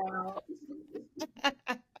around.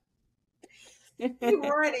 He's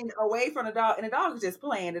running away from the dog, and the dog is just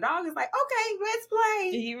playing. The dog is like, okay, let's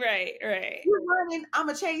play. Right. You're running, I'm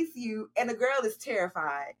going to chase you. And the girl is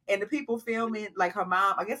terrified. And the people filming, like her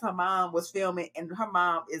mom, I guess her mom was filming, and her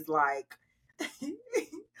mom is like, why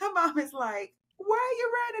are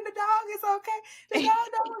you running? The dog is okay. The dog,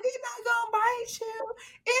 he's not going to bite you.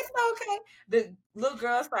 It's okay. The little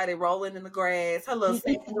girl started rolling in the grass. Her little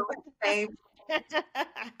same.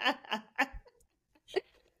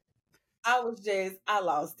 I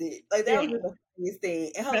lost it. Like, that was the funniest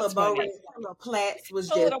thing. And her little plaits was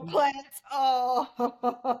just. Little plaits. Oh.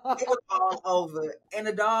 It was all over. And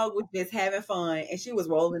the dog was just having fun. And she was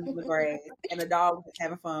rolling in the grass. And the dog was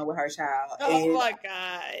having fun with her child. Oh my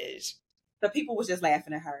gosh. The people was just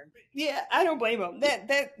laughing at her. Yeah, I don't blame them.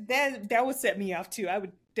 That would set me off too. I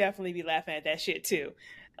would definitely be laughing at that shit too.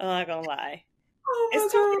 I'm not gonna lie. Oh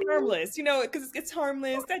it's totally harmless, because it's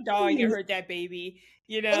harmless. That dog can hurt that baby,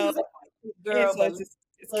 Girl, it's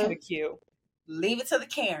kind of cute. Leave it to the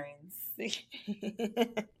Karens.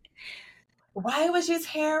 Why would you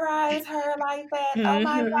terrorize her like that? Oh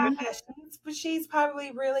my gosh, she's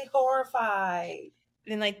probably really horrified.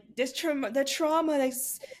 And like the trauma,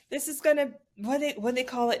 this is gonna what they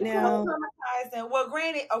call it now. Well,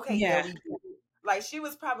 granted, okay, yeah. Like she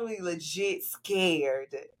was probably legit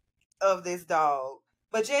scared of this dog,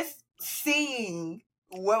 but just seeing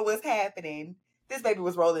what was happening, this baby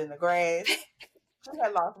was rolling in the grass. She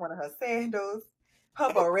had lost one of her sandals. Her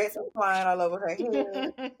barrettes were flying all over her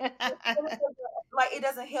head. Like, it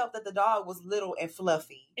doesn't help that the dog was little and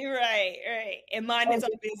fluffy. Right. And minding his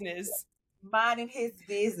own business. Minding his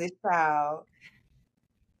business, child.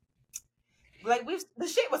 Like, the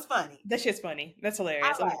shit was funny. That shit's funny. That's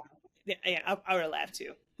hilarious. I would have laughed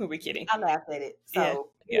too. Who are we kidding? I laughed at it. So,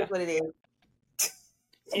 here's what it is.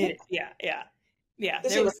 Yeah.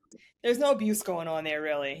 There's no abuse going on there,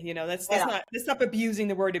 really. That's not abusing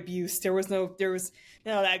the word abuse. There was none of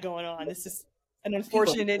that going on. This is an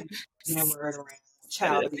unfortunate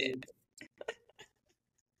child abuse.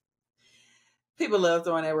 People love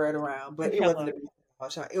throwing that word around, but it wasn't abuse.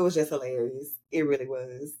 It was just hilarious. It really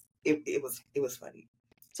was. It was funny.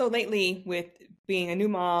 So lately, with being a new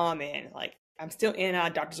mom and like I'm still in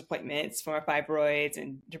doctor's appointments for my fibroids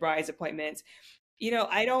and Jabari's appointments.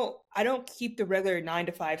 I don't keep the regular 9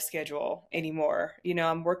 to 5 schedule anymore.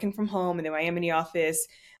 I'm working from home and then I am in the office.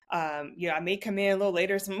 I may come in a little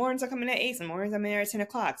later. Some mornings I come in at 8, some mornings I'm in there at 10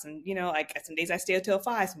 o'clock. And, like some days I stay until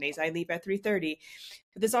 5, some days I leave at 3:30.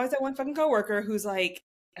 But there's always that one fucking coworker who's like,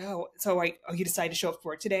 you decided to show up for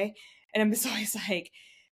work today? And I'm just always like,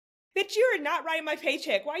 bitch, you're not writing my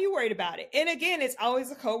paycheck. Why are you worried about it? And again, it's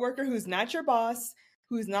always a coworker who's not your boss,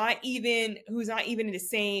 who's not even in the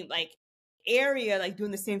same, like, area, like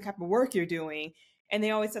doing the same type of work you're doing. And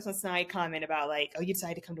they always have some snide comment about like, oh, you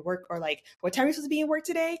decided to come to work, or like, what time are you supposed to be in work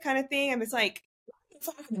today, kind of thing. And it's like, You're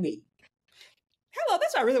talking to me. hello,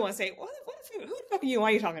 that's what I really want to say. Who the fuck are you? Why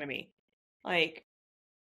are you talking to me? Like,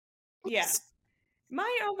 yeah. Mind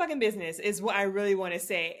your own fucking business is what I really want to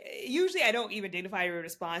say. Usually I don't even dignify your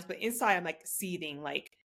response, but inside I'm like seething, like,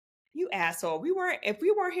 you asshole. If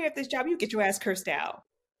we weren't here at this job, you get your ass cursed out.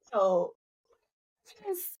 So, that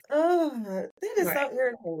is Right. so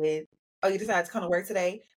irritating. Oh, you decided to come to work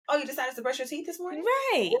today? Oh, you decided to brush your teeth this morning?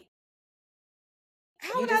 Right.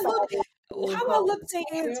 How You would I look? decided How would I look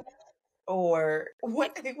saying, or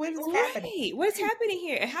what is happening? right? What's happening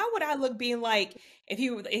here? And how would I look being like, if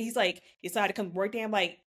he's like, you decided to come to work, damn,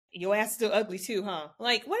 like, your ass is still ugly too, huh?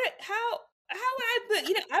 Like, what? How would I put,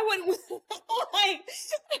 I wouldn't, like,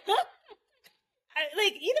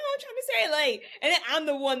 like, you know what I'm trying to say? Like, and then I'm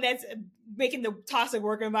the one that's making the toxic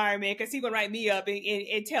work environment because he gonna write me up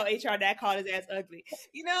and tell HR that I called his ass ugly.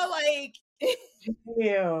 Like,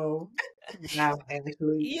 Ew. Wow,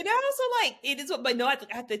 actually. so like it is what, but no, I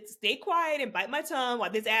have to stay quiet and bite my tongue while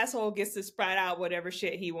this asshole gets to sprout out whatever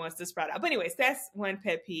shit he wants to sprout out. But anyways, that's one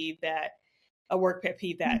pet peeve a work pet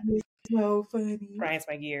peeve that So funny. grinds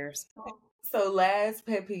my gears. So last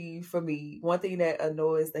pet peeve for me, one thing that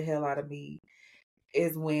annoys the hell out of me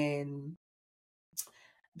is when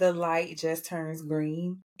the light just turns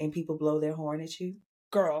green and people blow their horn at you.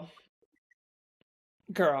 Girl.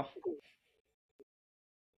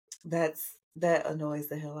 That annoys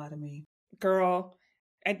the hell out of me. Girl.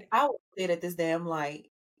 And I would sit at this damn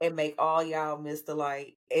light and make all y'all miss the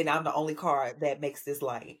light, and I'm the only car that makes this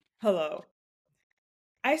light. hello.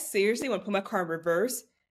 I seriously want to put my car in reverse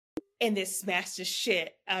and then smash the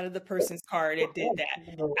shit out of the person's car that did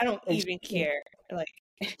that. I don't even care. Like,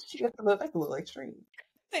 That's a little extreme.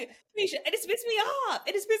 like, Misha, it just pissed me off.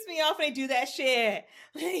 It just pissed me off when they do that shit.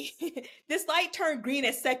 Like, this light turned green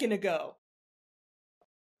a second ago.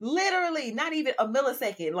 Literally, not even a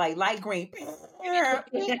millisecond, like light green. I'll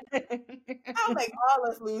make all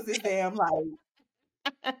us lose this damn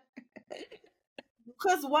light.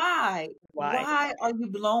 Because why? Why are you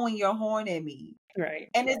blowing your horn at me? Right.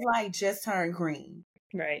 And it's like just turned green.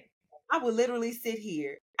 Right. I would literally sit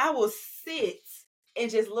here. I will sit and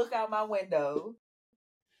just look out my window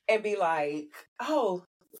and be like, oh,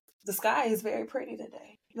 the sky is very pretty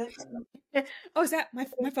today. Oh, is that my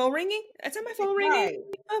phone ringing? Is that my phone ringing? Right.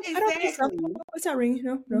 I don't think so. It's not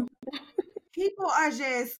ringing. No. People are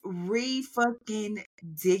just fucking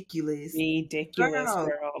ridiculous.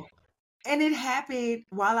 Girl. And it happened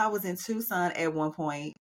while I was in Tucson at one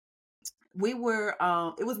point. We were,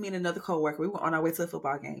 it was me and another coworker. We were on our way to a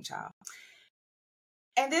football game, child.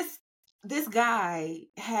 And this guy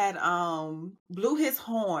had blew his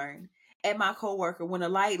horn at my coworker when the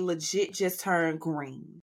light legit just turned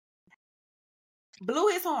green. Blew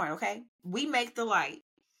his horn, okay? We make the light.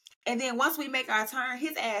 And then once we make our turn,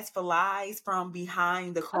 his ass flies from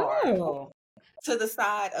behind the car to the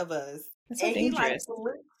side of us. That's so and dangerous. He like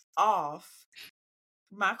flipped off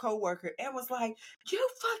my coworker and was like, "You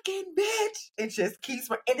fucking bitch!" And just keeps.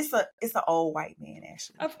 And it's an old white man,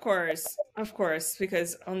 actually. Of course,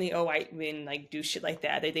 because only old white men like do shit like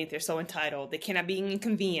that. They think they're so entitled. They cannot be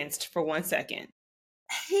inconvenienced for 1 second.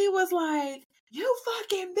 He was like, "You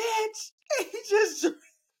fucking bitch!" And he just.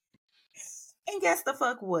 And guess the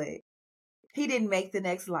fuck what? He didn't make the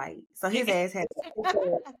next light, so his ass had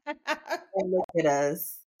to and look at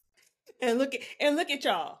us. And look at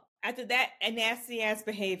y'all. After that nasty ass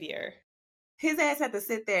behavior, his ass had to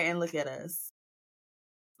sit there and look at us.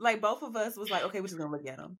 Like both of us was like, okay, we're just gonna look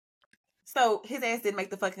at him. So his ass didn't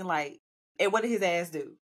make the fucking light. And what did his ass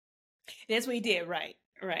do? That's what he did, right.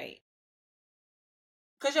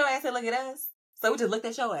 Cause your ass said look at us. So we just looked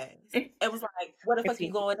at your ass. It was like, where the fuck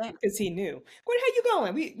you going now? Because he knew. Where the hell you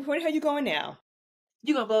going? Where the hell you going now?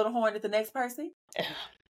 You gonna blow the horn at the next person?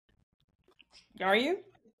 Are you?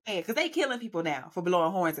 Yeah, because they killing people now for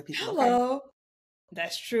blowing horns at people. Hello. Okay?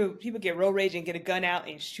 That's true. People get road rage and get a gun out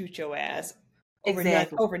and shoot your ass over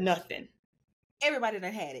over nothing. Everybody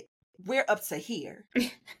done had it. We're up to here.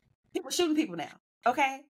 People shooting people now.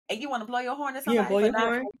 Okay? And you want to blow your horn at somebody for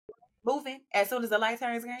not moving as soon as the light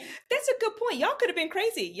turns green? That's a good point. Y'all could have been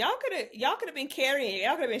crazy. Y'all could have been carrying.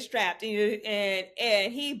 Y'all could have been strapped.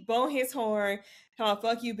 And he blown his horn.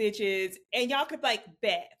 Fuck you bitches. And y'all could like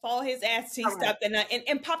bet. Follow his ass till he stopped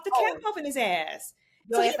and pop the cap off in his ass.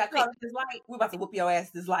 Your ass got caught in this light. We're about to whoop your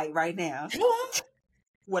ass this light right now.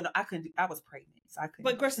 Well, no, I couldn't. I was pregnant, so I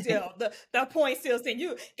couldn't. But still, the point still saying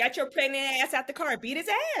you got your pregnant ass out the car and beat his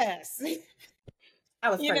ass. I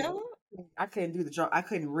was pregnant. I couldn't do the jump. I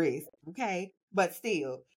couldn't risk. Okay, but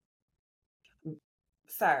still,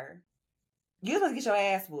 sir, you're supposed to get your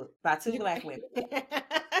ass whooped by 2 black women.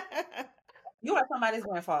 You are somebody's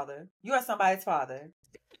grandfather. You are somebody's father.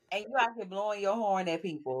 And you out here blowing your horn at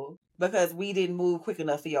people because we didn't move quick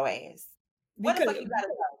enough for your ass. Where the fuck you gotta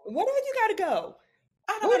go? Where you gotta go?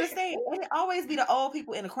 I don't understand. And it always be the old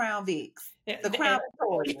people in the Crown Vics. The Crown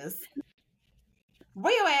Victorias.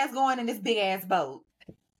 Where your ass going in this big ass boat?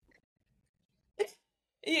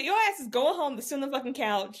 Your ass is going home to sit on the fucking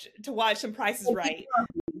couch to watch some Price is Right.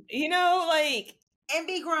 You know, like... And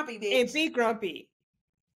be grumpy, bitch. And be grumpy.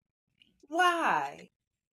 Why?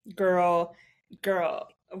 Girl.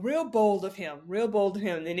 Real bold of him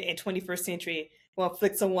in 21st century. Well,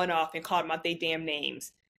 flick someone off and call them out their damn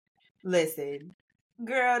names. Listen,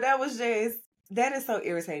 girl, that is so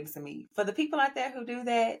irritating to me. For the people out there who do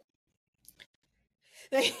that,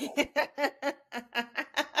 that's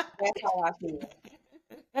how I feel.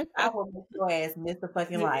 I will make your ass miss the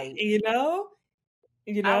fucking light. You know?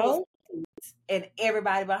 And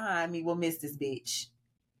everybody behind me will miss this bitch.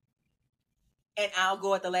 And I'll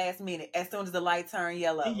go at the last minute as soon as the light turn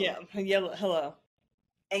yellow. Yeah, yellow, hello.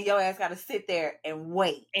 And your ass got to sit there and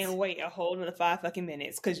wait. And wait a whole another 5 fucking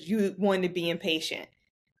minutes because you wanted to be impatient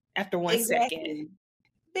after 1 second.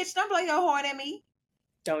 Bitch, don't blow your horn at me.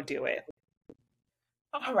 Don't do it.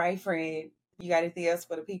 All right, friend. You got anything else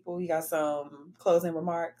for the people? You got some closing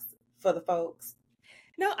remarks for the folks?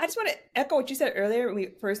 No, I just want to echo what you said earlier when we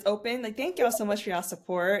first opened. Like, thank y'all so much for y'all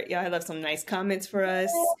support. Y'all have left some nice comments for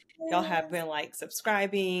us. Y'all have been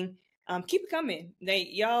subscribing. Keep it coming.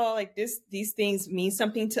 Y'all these things mean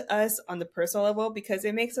something to us on the personal level because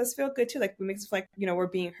it makes us feel good too. Like, it makes us feel like, we're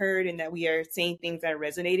being heard and that we are saying things that are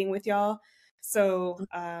resonating with y'all. So,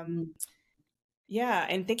 yeah.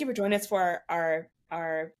 And thank you for joining us for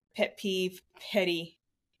our pet peeve petty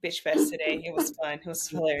bitch fest today. It was fun. It was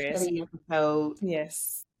hilarious.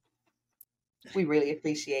 Yes. We really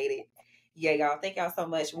appreciate it. Yeah, y'all. Thank y'all so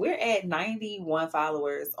much. We're at 91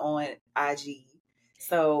 followers on IG.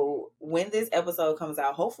 So when this episode comes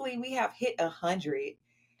out, hopefully we have hit 100.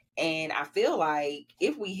 And I feel like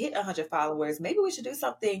if we hit 100 followers, maybe we should do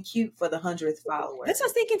something cute for the 100th follower. That's what I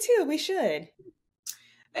was thinking too. We should.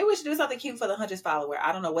 Maybe we should do something cute for the 100th follower.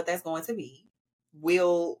 I don't know what that's going to be.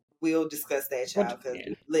 We'll discuss that, child. Because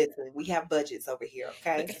listen, we have budgets over here.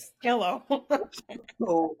 Okay. Hello.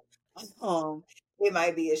 So, it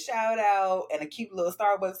might be a shout out and a cute little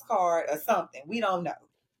Starbucks card or something. We don't know.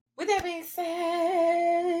 With that being said,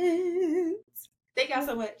 thank y'all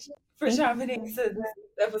so much for jumping into this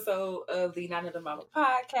episode of the Not Another Mama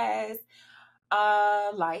podcast.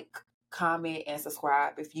 Like, comment, and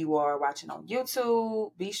subscribe if you are watching on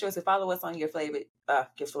YouTube. Be sure to follow us on your favorite.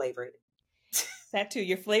 That too,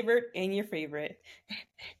 your flavored and your favorite.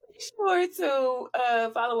 Sure to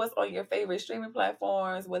follow us on your favorite streaming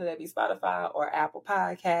platforms, whether that be Spotify or Apple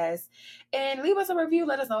Podcasts, and leave us a review.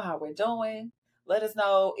 Let us know how we're doing. Let us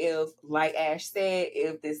know if, like Ash said,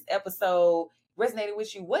 if this episode resonated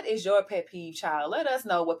with you. What is your pet peeve, child? Let us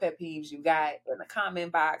know what pet peeves you got in the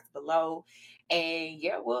comment box below. And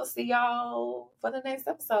yeah, we'll see y'all for the next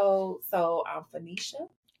episode. So I'm Phoenicia.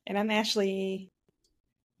 And I'm Ashley.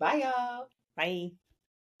 Bye, y'all. Bye.